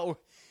idea or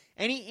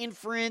any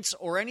inference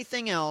or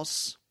anything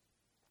else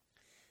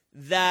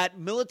that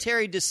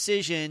military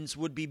decisions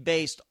would be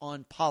based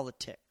on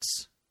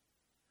politics.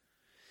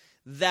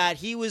 That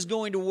he was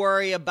going to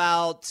worry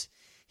about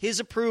his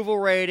approval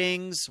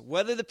ratings,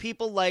 whether the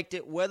people liked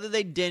it, whether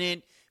they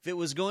didn't, if it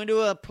was going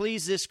to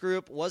please this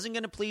group, wasn't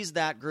going to please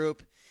that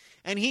group.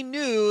 And he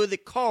knew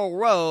that Karl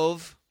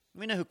Rove,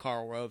 we know who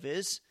Karl Rove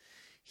is,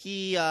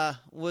 he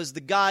was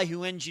the guy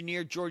who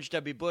engineered George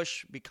W.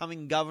 Bush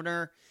becoming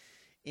governor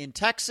in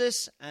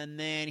Texas, and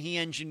then he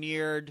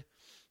engineered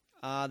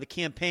the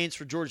campaigns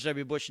for George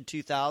W. Bush in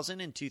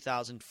 2000 and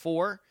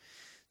 2004.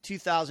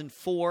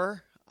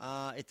 2004,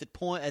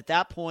 at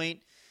that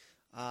point,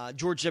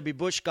 George W.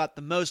 Bush got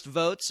the most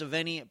votes of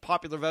any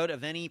popular vote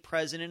of any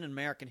president in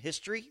American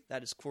history.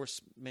 That has, of course,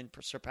 been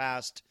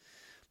surpassed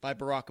by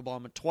Barack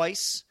Obama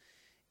twice,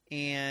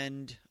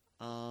 and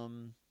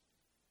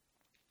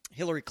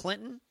Hillary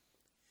Clinton.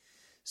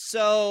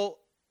 So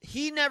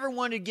he never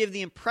wanted to give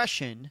the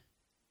impression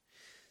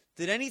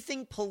that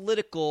anything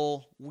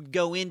political would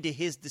go into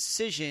his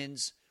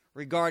decisions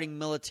regarding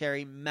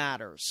military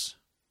matters.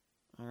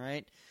 All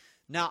right?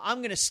 Now, I'm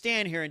going to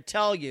stand here and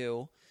tell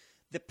you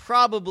that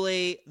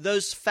probably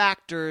those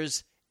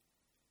factors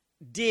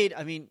did,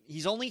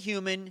 he's only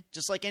human,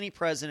 just like any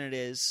president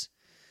is,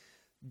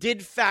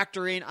 did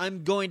factor in,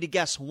 I'm going to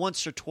guess,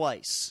 once or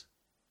twice.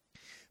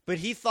 But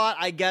he thought,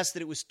 I guess,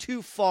 that it was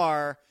too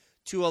far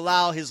to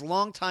allow his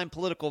longtime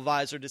political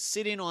advisor to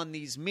sit in on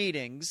these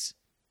meetings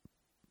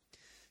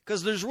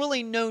because there's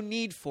really no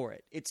need for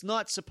it. It's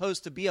not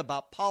supposed to be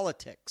about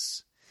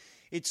politics.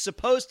 It's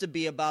supposed to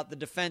be about the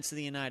defense of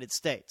the United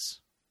States.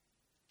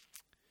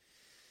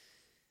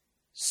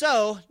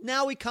 So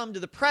now we come to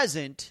the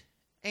present,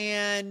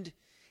 and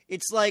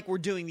it's like we're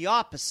doing the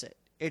opposite.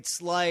 It's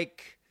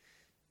like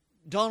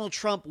Donald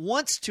Trump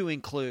wants to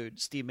include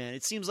Steve Bannon.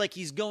 It seems like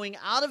he's going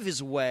out of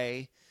his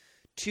way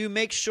to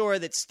make sure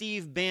that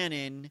Steve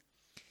Bannon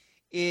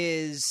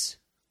is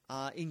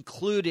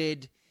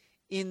included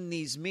in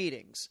these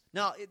meetings.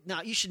 Now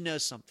you should know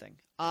something.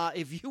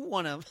 If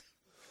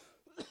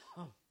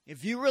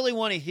you really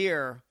want to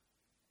hear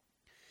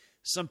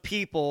some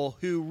people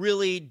who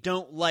really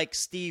don't like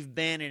Steve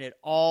Bannon at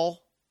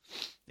all,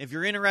 if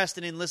you're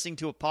interested in listening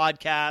to a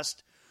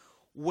podcast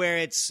where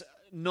it's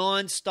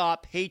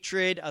nonstop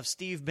hatred of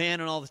Steve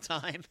Bannon all the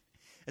time,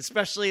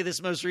 especially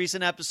this most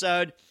recent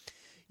episode,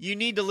 you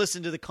need to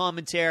listen to the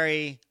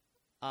commentary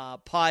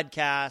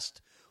podcast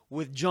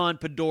with John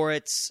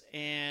Podhoretz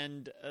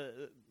and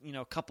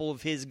a couple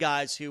of his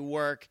guys who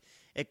work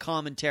at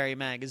Commentary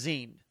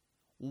Magazine.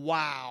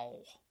 Wow.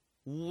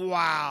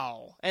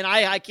 And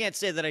I can't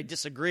say that I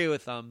disagree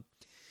with them,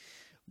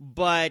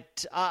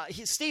 but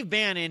Steve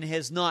Bannon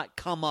has not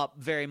come up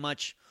very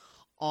much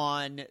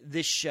on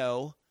this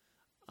show.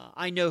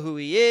 I know who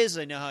he is.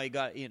 I know how he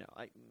got,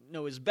 I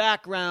know his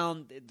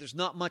background. There's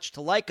not much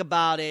to like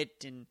about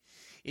it. And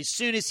as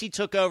soon as he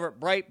took over at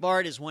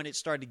Breitbart is when it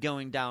started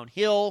going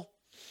downhill.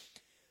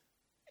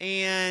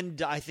 And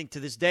I think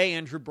to this day,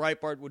 Andrew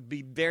Breitbart would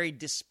be very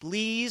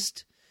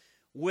displeased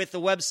with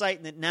the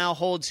website that now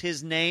holds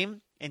his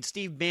name. And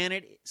Steve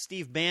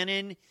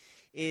Bannon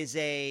is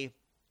a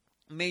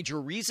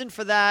major reason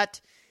for that.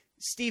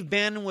 Steve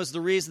Bannon was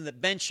the reason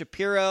that Ben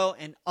Shapiro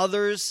and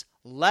others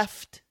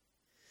left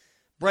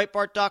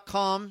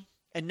Breitbart.com.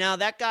 And now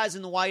that guy's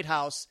in the White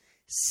House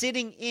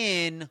sitting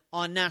in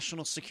on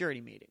national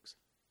security meetings.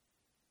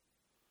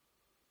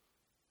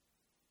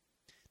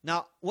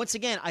 Now, once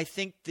again, I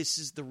think this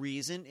is the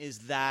reason is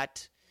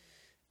that,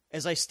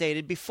 as I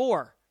stated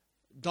before,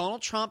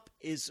 Donald Trump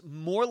is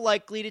more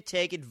likely to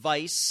take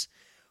advice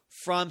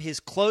from his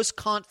close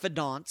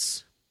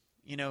confidants,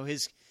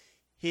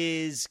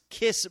 his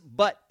kiss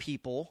butt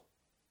people.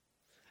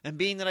 And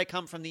being that I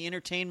come from the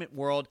entertainment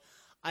world,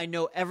 I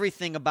know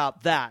everything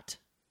about that.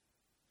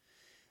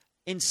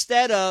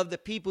 Instead of the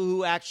people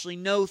who actually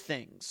know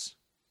things,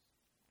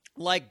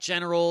 like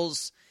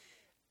generals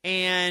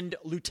and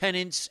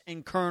lieutenants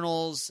and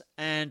colonels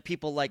and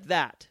people like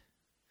that.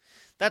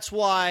 That's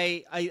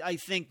why I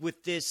think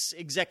with this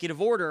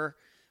executive order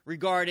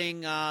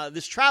regarding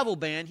this travel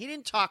ban, he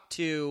didn't talk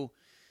to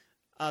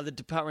the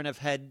Department of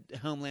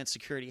Homeland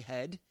Security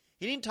head.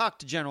 He didn't talk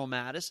to General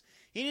Mattis.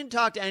 He didn't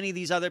talk to any of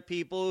these other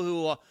people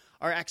who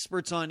are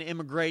experts on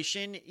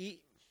immigration.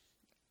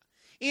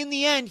 In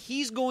the end,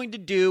 he's going to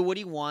do what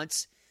he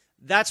wants.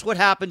 That's what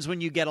happens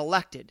when you get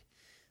elected.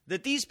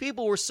 That these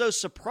people were so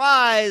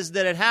surprised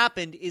that it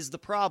happened is the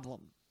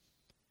problem.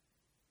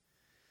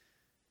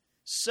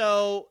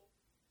 So,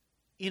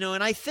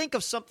 and I think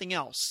of something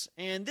else.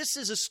 And this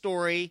is a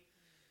story.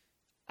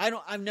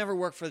 I've never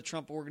worked for the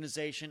Trump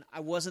Organization. I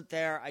wasn't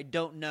there. I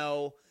don't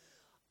know.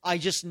 I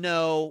just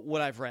know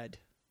what I've read.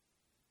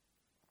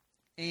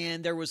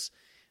 And there was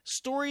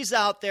stories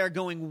out there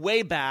going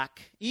way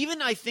back,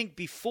 even I think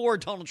before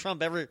Donald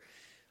Trump ever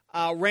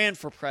ran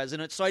for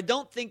president. So I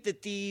don't think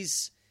that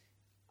these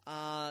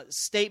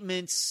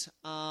statements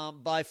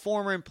by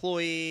former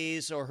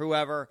employees or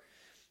whoever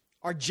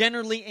are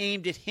generally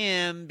aimed at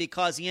him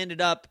because he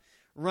ended up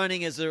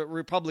running as a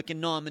Republican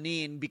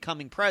nominee and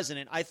becoming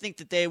president. I think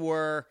that they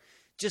were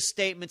just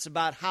statements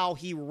about how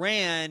he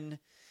ran,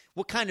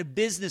 what kind of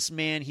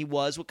businessman he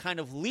was, what kind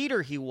of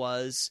leader he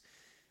was,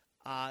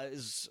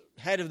 as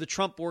head of the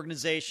Trump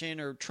Organization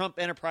or Trump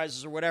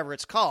Enterprises or whatever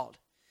it's called.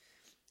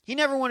 He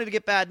never wanted to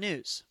get bad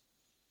news.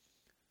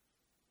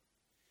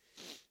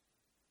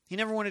 He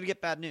never wanted to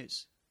get bad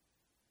news.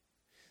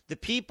 The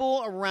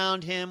people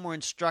around him were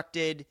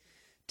instructed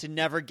to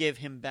never give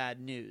him bad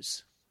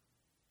news.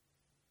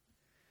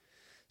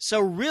 So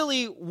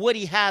really what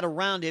he had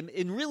around him,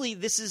 and really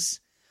this is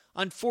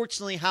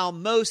unfortunately how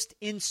most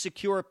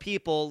insecure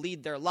people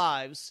lead their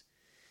lives,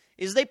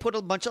 is they put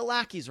a bunch of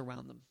lackeys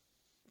around them.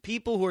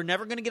 People who are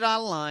never going to get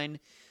out of line,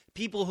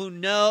 people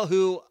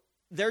who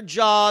their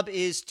job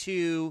is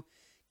to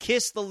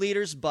kiss the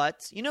leader's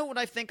butt. You know what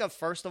I think of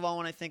first of all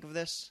when I think of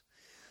this?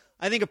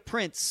 I think of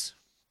Prince,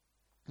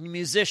 a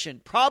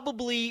musician,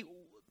 probably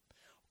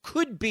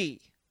could be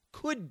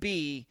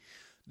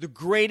the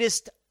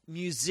greatest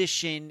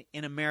musician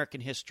in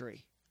American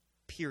history,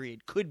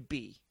 period. Could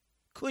be.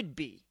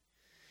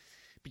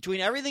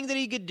 Between everything that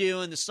he could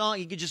do and the song,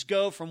 he could just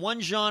go from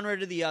one genre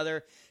to the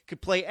other,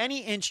 could play any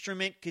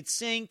instrument, could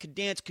sing, could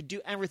dance, could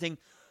do everything.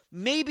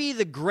 Maybe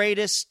the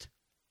greatest,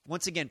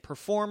 once again,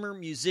 performer,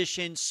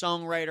 musician,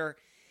 songwriter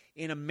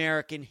in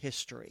American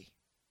history.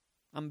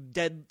 I'm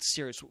dead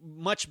serious.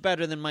 Much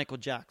better than Michael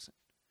Jackson.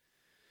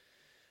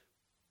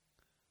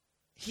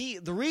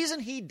 The reason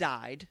he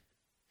died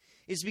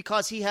is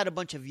because he had a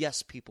bunch of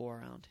yes people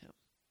around him.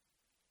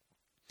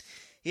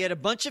 He had a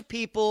bunch of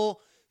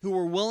people who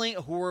were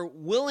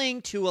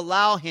willing to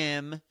allow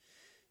him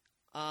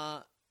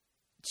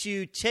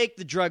to take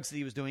the drugs that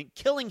he was doing,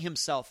 killing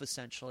himself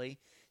essentially,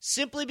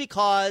 simply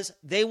because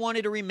they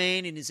wanted to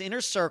remain in his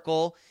inner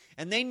circle,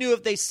 and they knew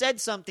if they said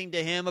something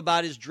to him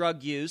about his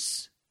drug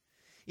use,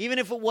 even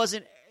if it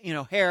wasn't,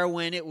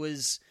 heroin, it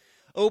was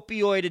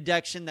opioid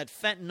addiction, that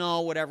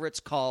fentanyl, whatever it's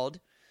called,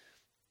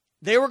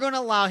 they were going to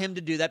allow him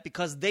to do that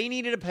because they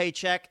needed a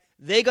paycheck.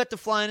 They got to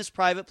fly in his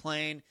private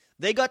plane.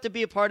 They got to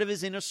be a part of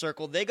his inner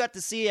circle. They got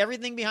to see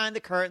everything behind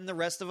the curtain the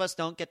rest of us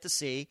don't get to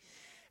see.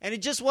 And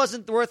it just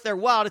wasn't worth their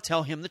while to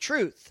tell him the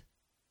truth.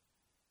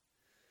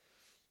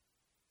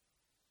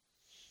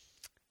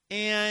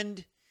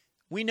 And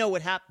we know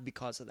what happened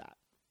because of that.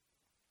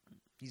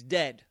 He's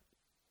dead.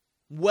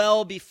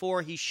 Well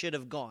before he should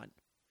have gone.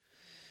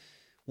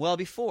 Well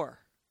before.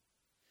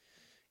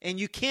 And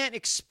you can't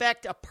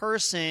expect a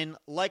person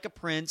like a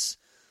Prince,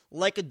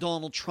 like a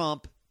Donald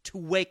Trump, to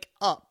wake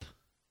up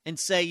and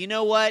say, you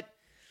know what?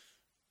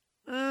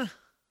 I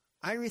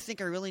really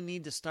think I really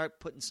need to start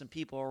putting some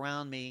people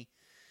around me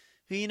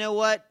who, you know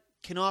what,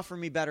 can offer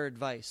me better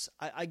advice.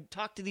 I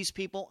talk to these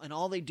people and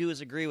all they do is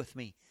agree with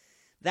me.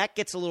 That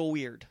gets a little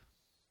weird.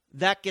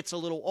 That gets a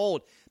little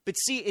old. But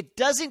see, it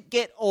doesn't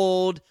get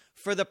old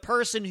for the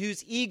person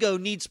whose ego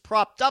needs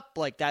propped up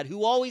like that,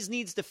 who always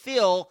needs to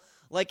feel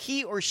like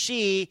he or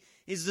she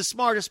is the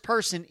smartest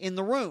person in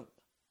the room.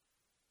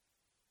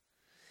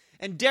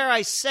 And dare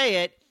I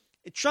say it,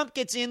 if Trump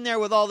gets in there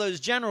with all those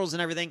generals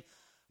and everything,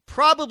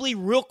 probably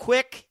real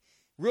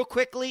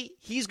quickly,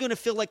 he's going to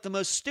feel like the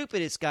most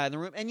stupidest guy in the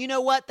room. And you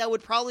know what? That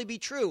would probably be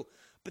true.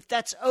 But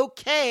that's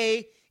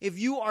okay if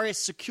you are a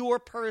secure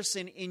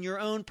person in your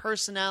own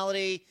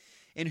personality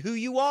and who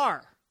you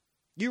are.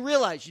 You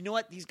realize, you know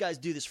what? These guys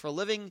do this for a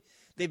living.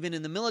 They've been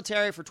in the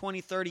military for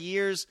 20, 30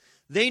 years.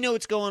 They know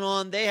what's going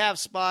on. They have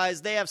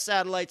spies. They have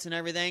satellites and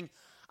everything.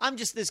 I'm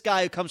just this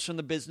guy who comes from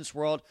the business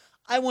world.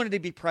 I wanted to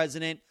be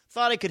president,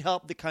 thought I could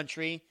help the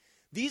country.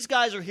 These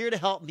guys are here to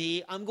help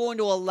me. I'm going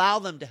to allow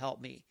them to help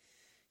me.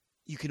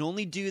 You can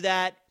only do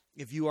that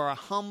if you are a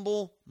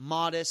humble,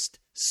 modest,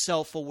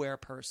 self-aware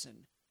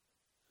person.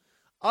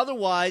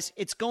 Otherwise,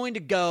 it's going to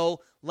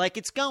go like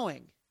it's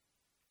going.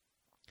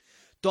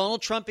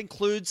 Donald Trump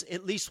includes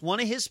at least one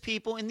of his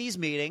people in these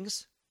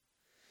meetings,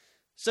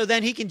 so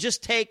then he can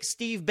just take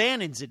Steve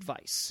Bannon's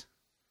advice.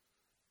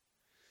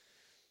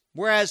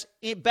 Whereas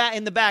in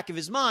the back of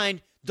his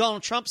mind,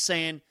 Donald Trump's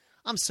saying,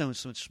 I'm so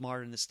much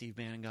smarter than the Steve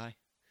Bannon guy.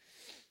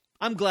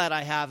 I'm glad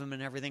I have him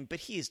and everything, but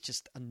he is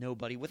just a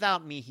nobody.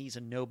 Without me, he's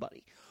a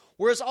nobody.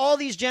 Whereas all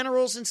these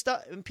generals and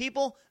stuff and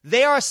people,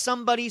 they are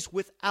somebodies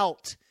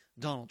without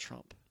Donald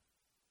Trump.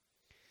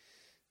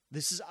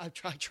 I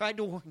tried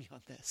to warn you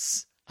on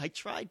this. I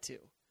tried to.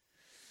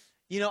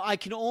 I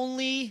can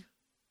only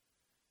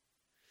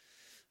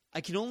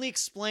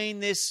explain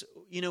this,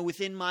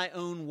 within my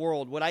own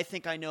world, what I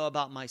think I know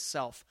about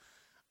myself.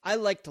 I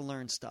like to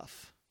learn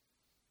stuff.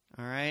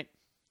 All right?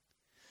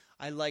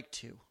 I like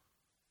to.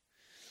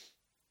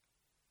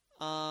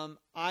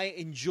 I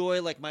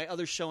enjoy, like my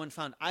other show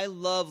Unfound, I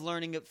love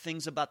learning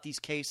things about these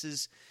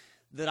cases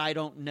that I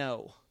don't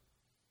know.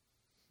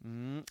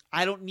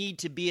 I don't need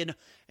to be and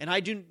I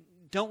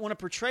don't want to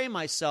portray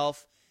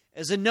myself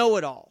as a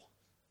know-it-all.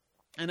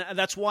 And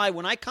that's why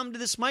when I come to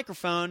this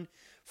microphone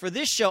for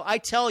this show, I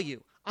tell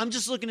you, I'm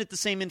just looking at the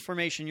same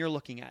information you're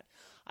looking at.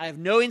 I have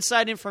no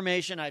inside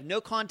information. I have no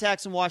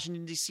contacts in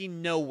Washington, D.C.,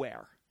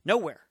 nowhere.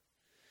 Nowhere.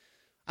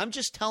 I'm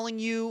just telling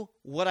you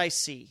what I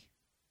see.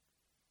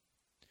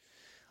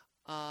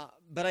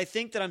 But I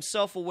think that I'm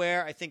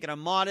self-aware. I think that I'm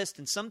modest.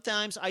 And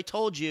sometimes I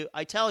tell you,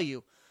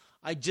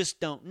 I just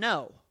don't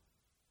know.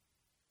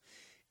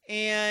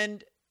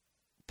 And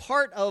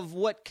part of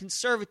what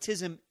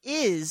conservatism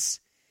is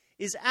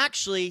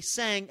actually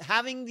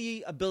having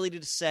the ability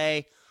to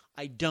say,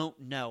 I don't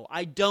know.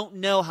 I don't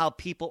know how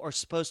people are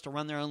supposed to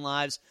run their own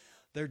lives.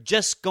 They're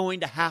just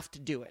going to have to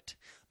do it.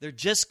 They're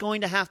just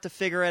going to have to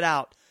figure it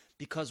out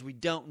because we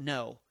don't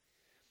know.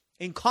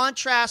 In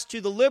contrast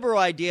to the liberal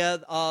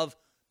idea of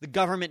the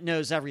government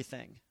knows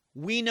everything.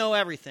 We know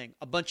everything.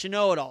 A bunch of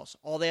know-it-alls.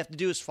 All they have to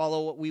do is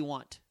follow what we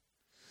want.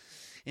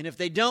 And if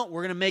they don't,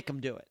 we're going to make them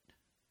do it.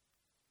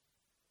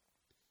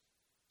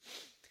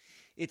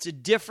 It's a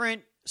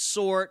different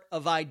sort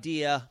of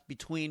idea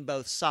between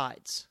both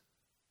sides.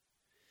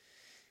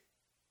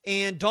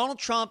 And Donald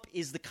Trump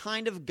is the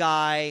kind of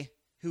guy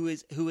who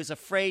is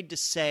afraid to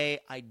say,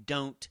 I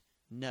don't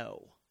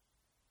know.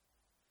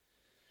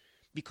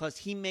 Because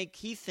he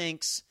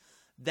thinks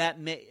that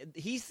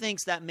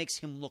makes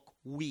him look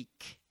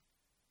weak.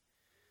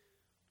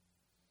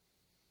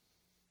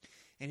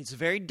 And it's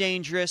very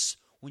dangerous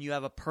when you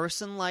have a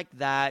person like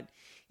that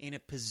in a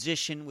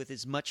position with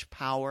as much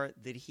power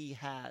that he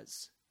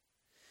has.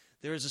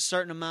 There is a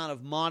certain amount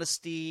of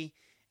modesty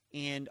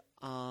and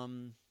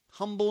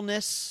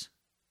humbleness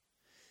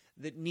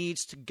that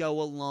needs to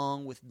go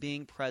along with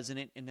being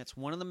president, and that's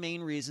one of the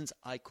main reasons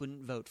I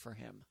couldn't vote for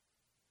him.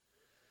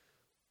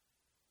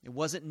 It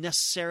wasn't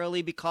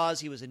necessarily because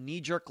he was a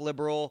knee-jerk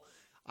liberal.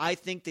 I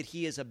think that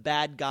he is a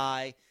bad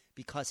guy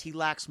because he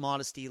lacks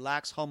modesty,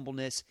 lacks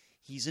humbleness.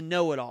 He's a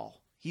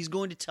know-it-all. He's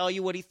going to tell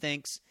you what he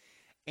thinks,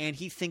 and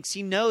he thinks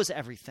he knows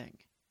everything.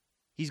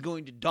 He's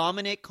going to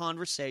dominate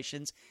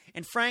conversations,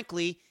 and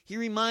frankly, he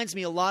reminds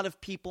me a lot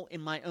of people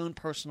in my own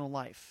personal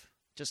life,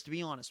 just to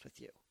be honest with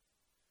you.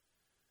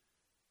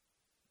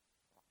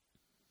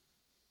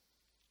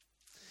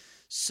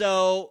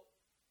 So,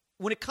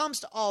 when it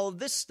comes to all of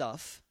this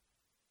stuff,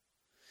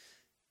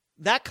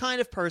 that kind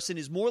of person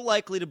is more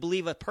likely to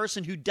believe a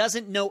person who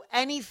doesn't know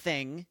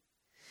anything,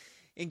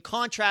 in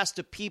contrast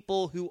to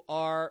people who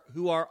are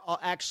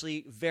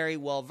actually very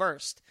well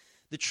versed.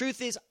 The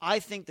truth is, I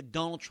think that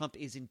Donald Trump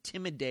is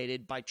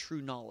intimidated by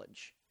true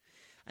knowledge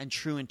and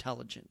true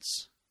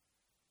intelligence.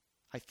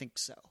 I think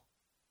so.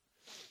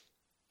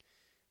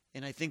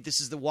 And I think this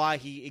is why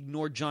he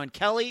ignored John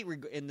Kelly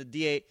in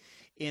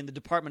the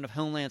Department of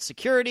Homeland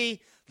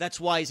Security. That's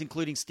why he's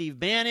including Steve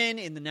Bannon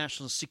in the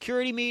national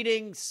security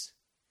meetings.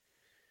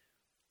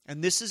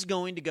 And this is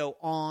going to go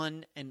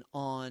on and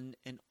on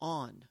and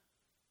on.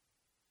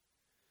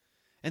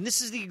 And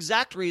this is the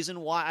exact reason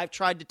why I've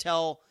tried to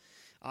tell,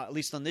 at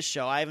least on this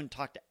show, I haven't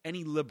talked to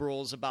any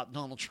liberals about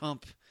Donald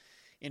Trump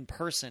in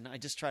person. I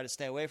just try to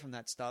stay away from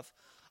that stuff.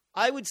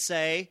 I would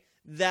say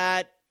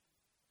that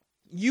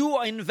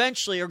you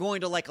eventually are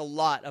going to like a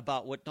lot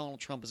about what Donald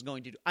Trump is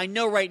going to do. I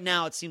know right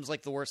now it seems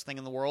like the worst thing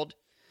in the world.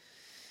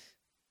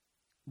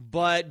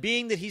 But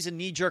being that he's a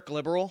knee-jerk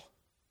liberal,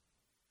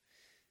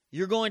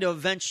 you're going to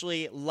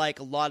eventually like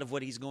a lot of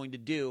what he's going to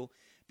do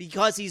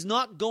because he's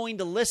not going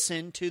to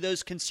listen to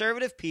those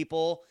conservative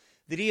people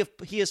that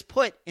he has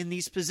put in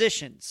these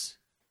positions.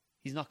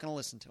 He's not going to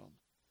listen to them.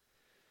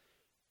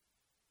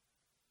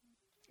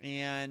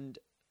 And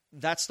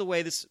that's the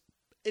way this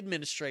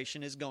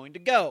administration is going to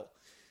go.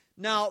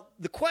 Now,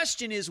 the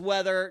question is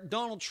whether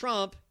Donald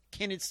Trump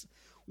can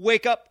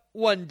wake up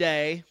one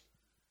day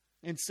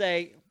and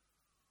say,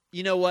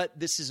 you know what,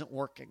 this isn't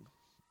working.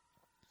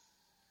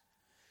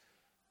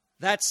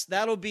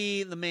 That'll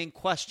be the main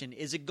question.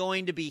 Is it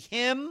going to be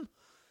him?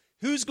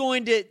 Who's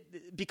going to,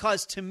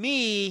 because to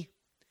me,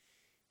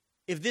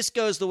 if this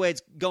goes the way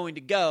it's going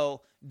to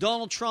go,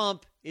 Donald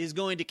Trump is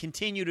going to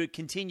continue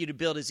to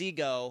build his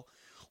ego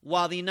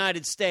while the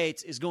United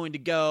States is going to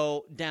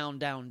go down,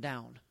 down,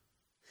 down.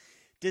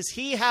 Does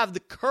he have the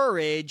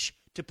courage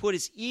to put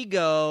his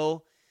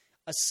ego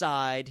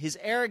aside, his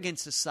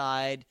arrogance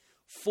aside,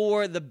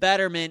 for the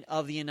betterment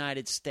of the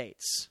United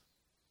States?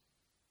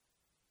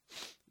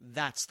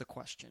 That's the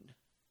question.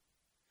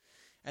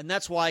 And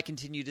that's why I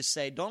continue to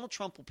say Donald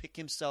Trump will pick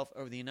himself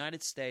over the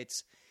United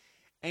States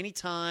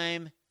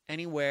anytime,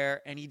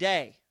 anywhere, any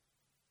day.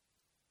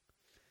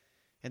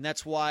 And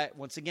that's why,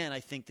 once again,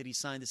 I think that he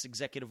signed this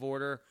executive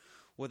order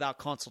without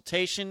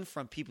consultation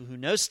from people who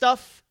know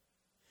stuff.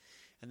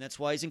 And that's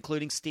why he's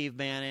including Steve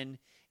Bannon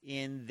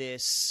in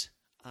these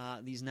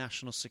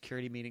national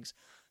security meetings.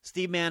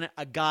 Steve Bannon,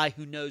 a guy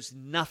who knows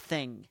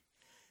nothing,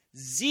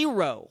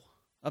 zero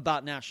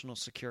about national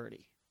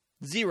security.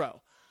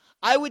 Zero.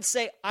 I would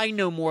say I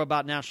know more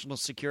about national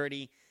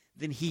security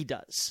than he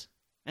does.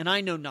 And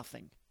I know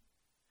nothing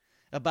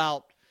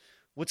about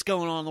what's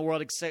going on in the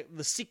world except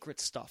the secret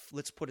stuff.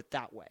 Let's put it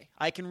that way.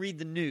 I can read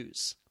the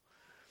news.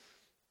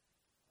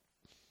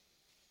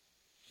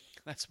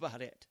 That's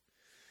about it.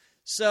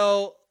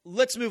 So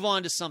let's move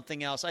on to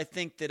something else. I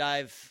think that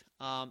I've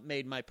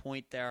made my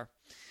point there.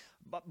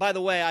 By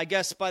the way, I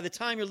guess by the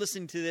time you're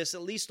listening to this,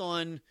 at least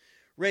on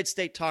Red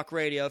State Talk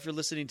Radio, if you're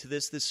listening to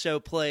this show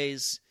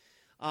plays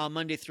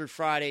Monday through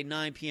Friday,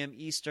 9 p.m.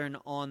 Eastern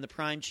on the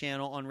Prime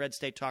channel on Red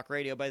State Talk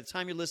Radio. By the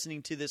time you're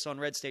listening to this on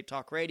Red State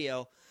Talk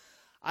Radio,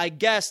 I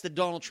guess that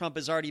Donald Trump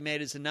has already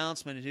made his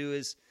announcement who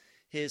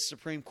his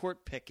Supreme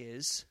Court pick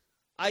is.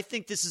 I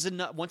think this is,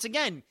 once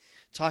again,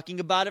 talking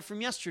about it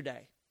from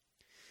yesterday.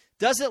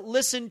 Doesn't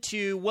listen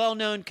to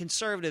well-known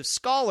conservative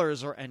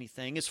scholars or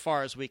anything, as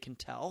far as we can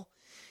tell.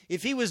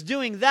 If he was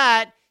doing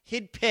that,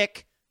 he'd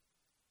pick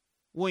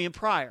William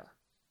Pryor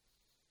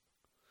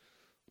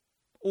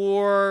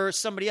or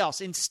somebody else.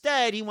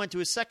 Instead, he went to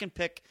his second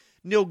pick,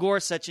 Neil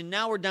Gorsuch, and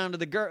now we're down to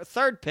the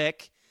third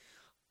pick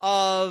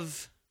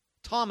of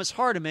Thomas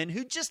Hardiman,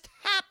 who just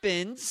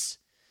happens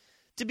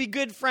to be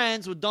good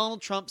friends with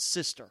Donald Trump's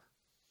sister.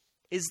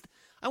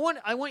 I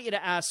want you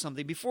to ask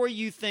something before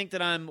you think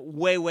that I'm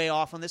way, way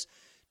off on this.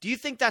 Do you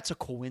think that's a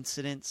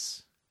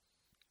coincidence?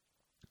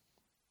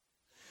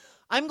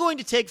 I'm going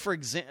to take for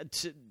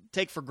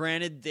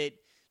granted that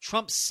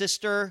Trump's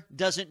sister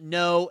doesn't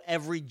know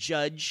every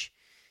judge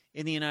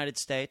in the United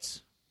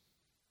States.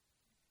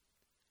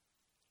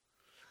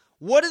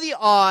 What are the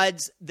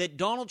odds that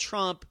Donald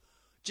Trump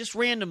just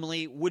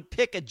randomly would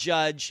pick a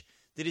judge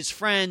that is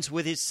friends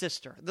with his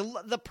sister?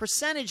 The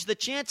percentage, the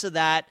chance of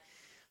that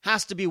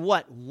has to be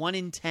what? 1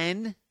 in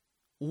 10?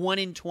 1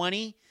 in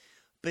 20?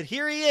 But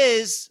here he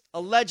is,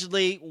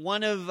 allegedly,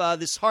 one of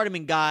this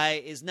Hardiman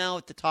guy is now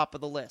at the top of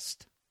the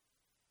list.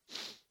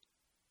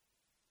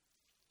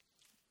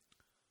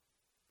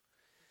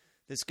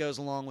 This goes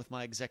along with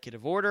my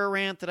executive order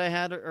rant that I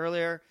had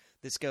earlier.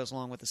 This goes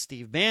along with the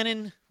Steve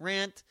Bannon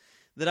rant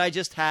that I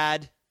just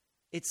had.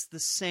 It's the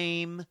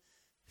same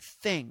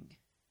thing.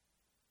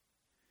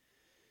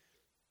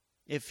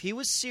 If he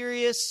was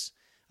serious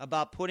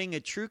about putting a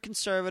true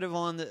conservative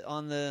on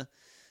the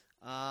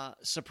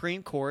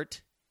Supreme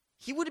Court,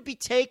 he wouldn't be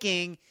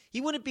picking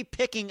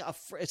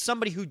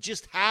somebody who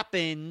just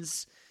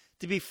happens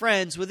to be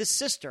friends with his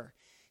sister.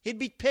 He'd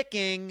be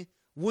picking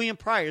William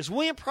Pryor. Is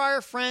William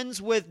Pryor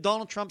friends with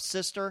Donald Trump's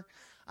sister?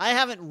 I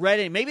haven't read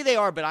it. Maybe they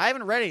are, but I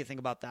haven't read anything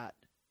about that.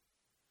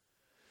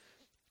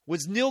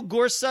 Was Neil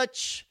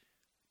Gorsuch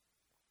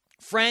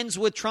friends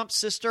with Trump's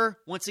sister?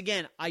 Once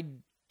again, I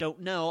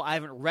don't know. I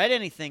haven't read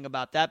anything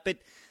about that, but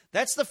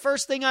that's the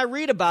first thing I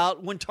read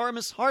about when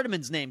Thomas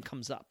Hardiman's name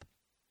comes up.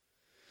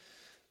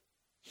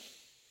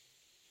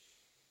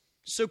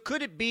 So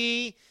could it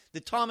be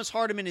that Thomas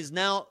Hardiman is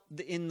now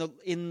in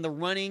the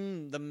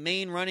running, the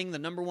main running, the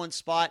number one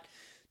spot,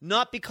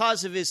 not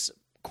because of his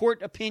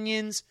court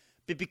opinions,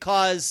 but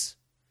because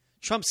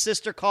Trump's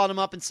sister called him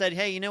up and said,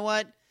 hey, you know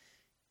what?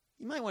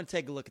 You might want to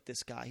take a look at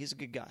this guy. He's a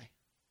good guy.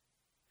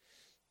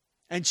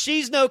 And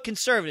she's no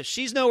conservative.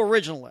 She's no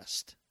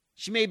originalist.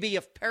 She may be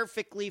a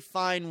perfectly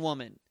fine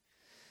woman.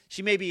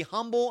 She may be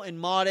humble and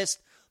modest,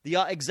 the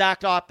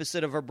exact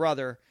opposite of her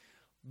brother.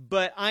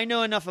 But I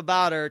know enough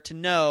about her to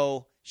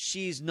know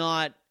she's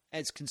not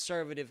as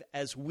conservative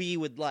as we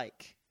would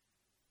like.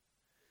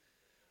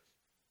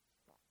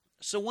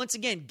 So once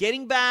again,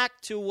 getting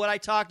back to what I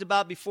talked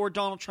about before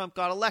Donald Trump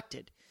got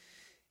elected,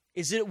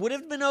 would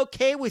have been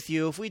okay with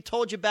you if we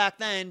told you back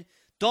then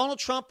Donald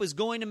Trump was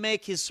going to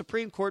make his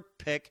Supreme Court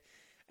pick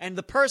and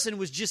the person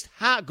was just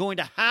going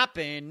to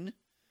happen,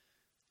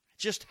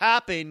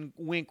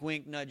 wink,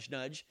 wink, nudge,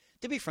 nudge,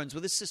 to be friends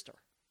with his sister?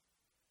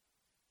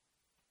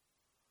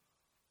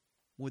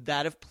 Would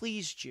that have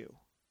pleased you?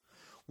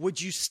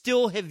 Would you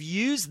still have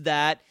used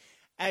that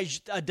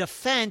as a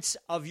defense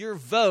of your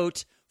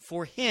vote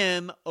for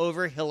him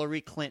over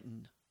Hillary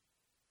Clinton?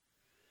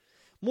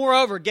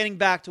 Moreover, getting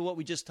back to what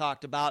we just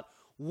talked about,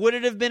 would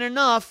it have been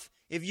enough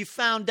if you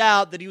found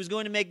out that he was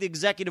going to make the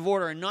executive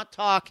order and not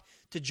talk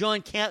to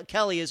John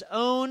Kelly, his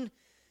own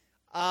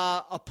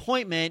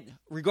appointment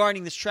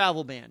regarding this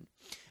travel ban,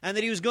 and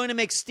that he was going to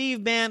make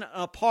Steve Bannon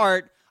a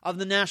part of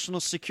the national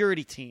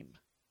security team?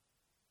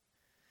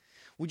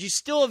 Would you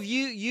still have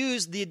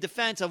used the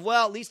defense of,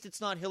 well, at least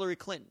it's not Hillary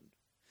Clinton?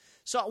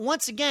 So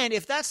once again,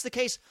 if that's the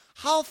case,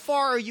 how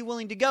far are you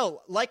willing to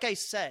go? Like I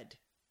said,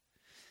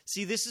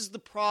 see, this is the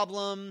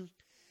problem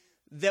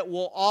that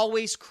will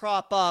always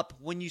crop up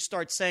when you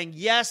start saying,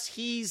 yes,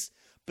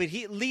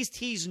 at least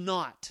he's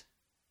not.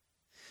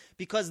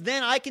 Because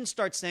then I can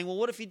start saying, well,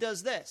 what if he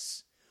does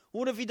this?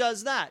 What if he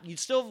does that? You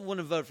still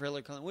wouldn't vote for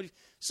Hillary Clinton.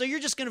 So you're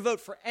just going to vote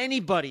for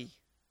anybody.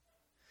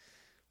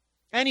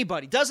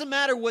 Anybody. Doesn't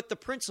matter what the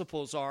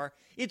principles are.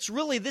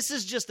 This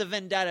is just a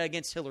vendetta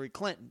against Hillary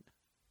Clinton.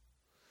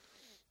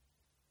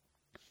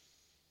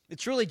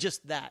 It's really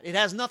just that. It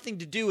has nothing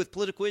to do with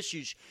political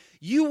issues.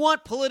 You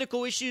want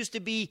political issues to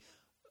be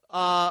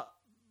in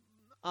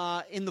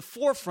the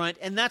forefront,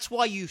 and that's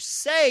why you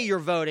say you're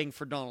voting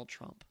for Donald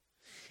Trump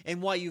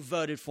and why you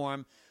voted for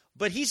him.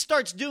 But he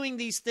starts doing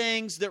these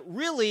things that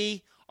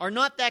really are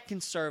not that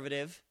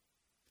conservative.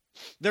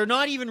 They're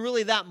not even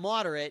really that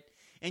moderate,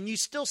 and you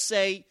still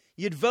say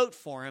you'd vote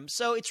for him.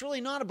 So it's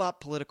really not about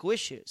political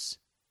issues.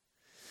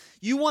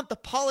 You want the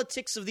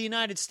politics of the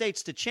United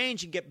States to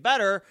change and get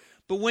better,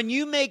 but when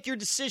you make your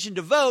decision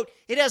to vote,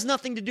 it has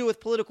nothing to do with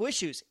political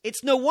issues.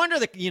 It's no wonder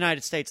the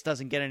United States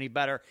doesn't get any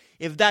better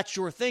if that's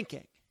your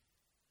thinking.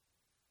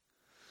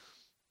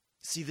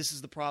 See, this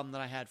is the problem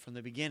that I had from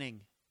the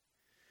beginning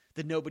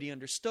that nobody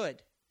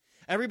understood.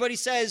 Everybody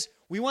says,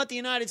 we want the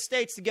United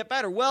States to get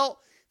better. Well,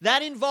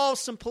 that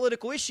involves some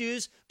political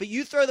issues, but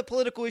you throw the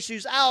political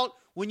issues out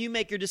when you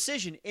make your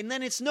decision. And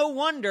then it's no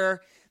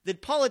wonder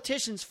that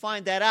politicians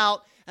find that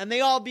out and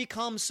they all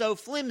become so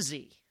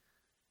flimsy.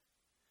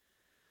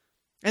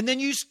 And then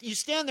you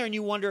stand there and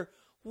you wonder,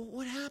 well,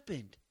 what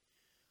happened?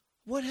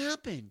 What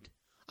happened?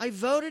 I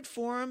voted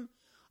for him.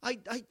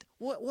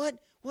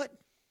 What?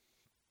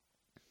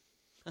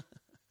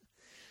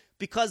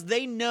 Because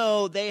they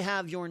know they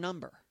have your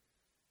number.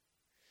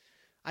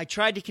 I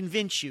tried to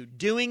convince you.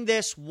 Doing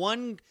this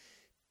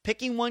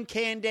picking one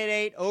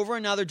candidate over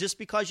another just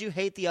because you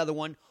hate the other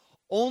one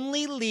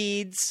only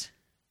leads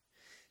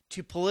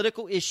to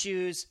political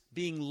issues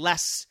being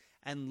less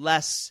and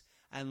less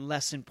and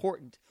less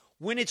important,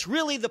 when it's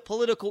really the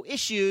political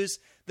issues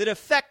that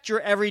affect your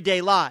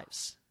everyday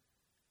lives.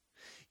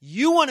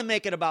 You want to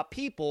make it about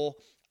people.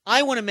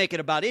 I want to make it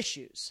about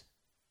issues.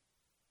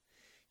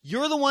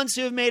 You're the ones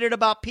who have made it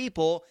about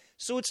people,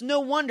 so it's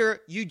no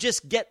wonder you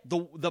just get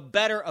the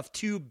better of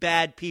two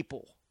bad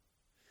people.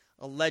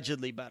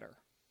 Allegedly better.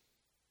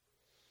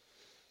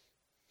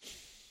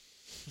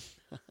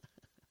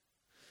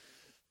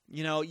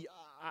 You know,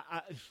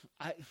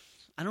 I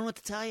don't know what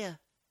to tell you.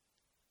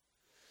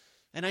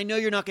 And I know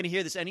you're not going to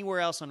hear this anywhere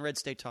else on Red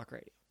State Talk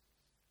Radio.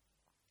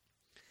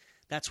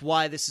 That's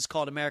why this is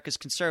called America's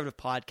Conservative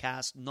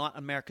Podcast, not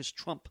America's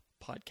Trump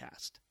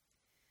Podcast.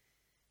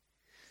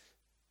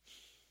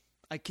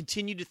 I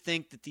continue to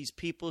think that these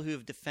people who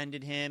have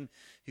defended him,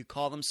 who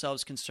call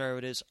themselves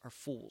conservatives, are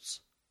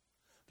fools.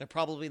 They're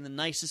probably the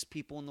nicest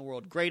people in the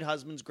world. Great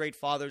husbands, great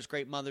fathers,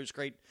 great mothers,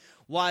 great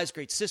wives,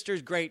 great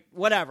sisters, great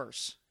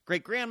whatevers,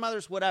 great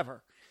grandmothers,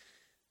 whatever.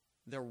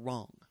 They're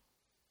wrong.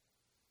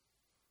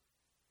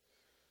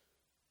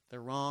 They're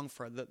wrong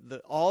for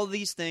all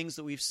these things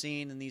that we've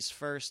seen in these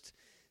first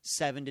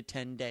 7 to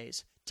 10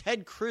 days.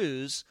 Ted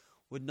Cruz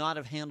would not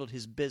have handled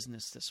his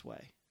business this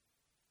way.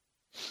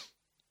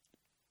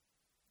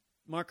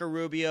 Marco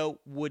Rubio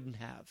wouldn't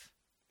have.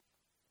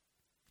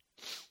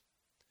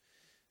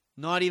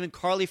 Not even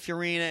Carly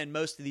Fiorina and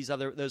most of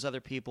those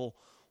other people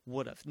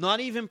would have. Not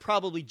even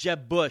probably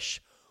Jeb Bush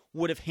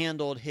would have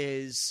handled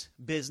his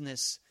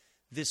business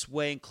this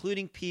way,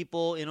 including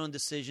people in on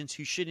decisions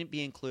who shouldn't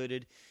be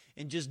included,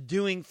 and just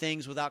doing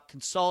things without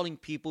consulting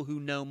people who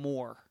know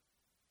more.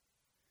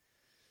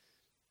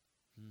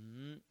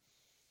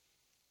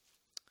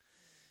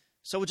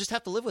 So we'll just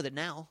have to live with it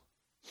now.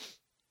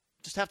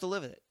 Just have to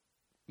live with it.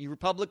 You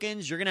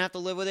Republicans, you're going to have to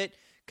live with it.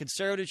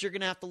 Conservatives, you're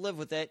going to have to live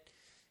with it.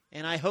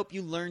 And I hope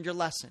you learned your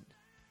lesson.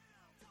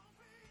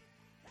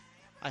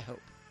 I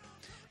hope.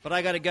 But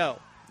I got to go.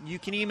 You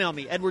can email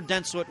me,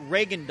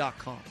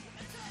 edwarddenzel@reagan.com.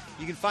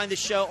 You can find the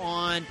show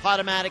on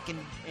Podomatic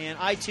and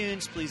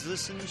iTunes. Please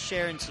listen,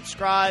 share, and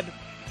subscribe.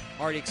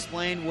 Already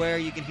explained where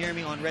you can hear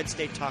me on Red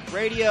State Talk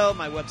Radio,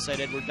 my website,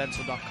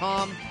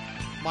 edwarddenzel.com.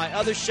 My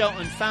other show,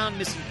 Unfound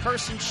Missing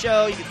Person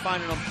Show, you can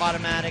find it on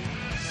Podomatic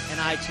and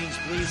iTunes.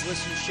 Please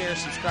listen, share,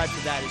 subscribe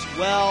to that as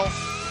well.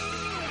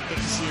 Get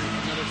to see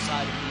another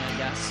side of me, I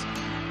guess,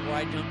 where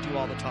I don't do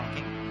all the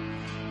talking.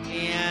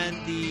 And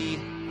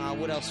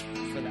what else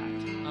for that?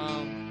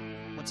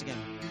 Once again,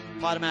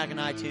 Podomatic and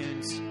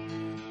iTunes.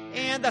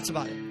 And that's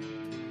about it.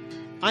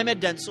 I'm Ed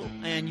Denzel,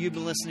 and you've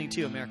been listening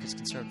to America's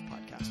Conservative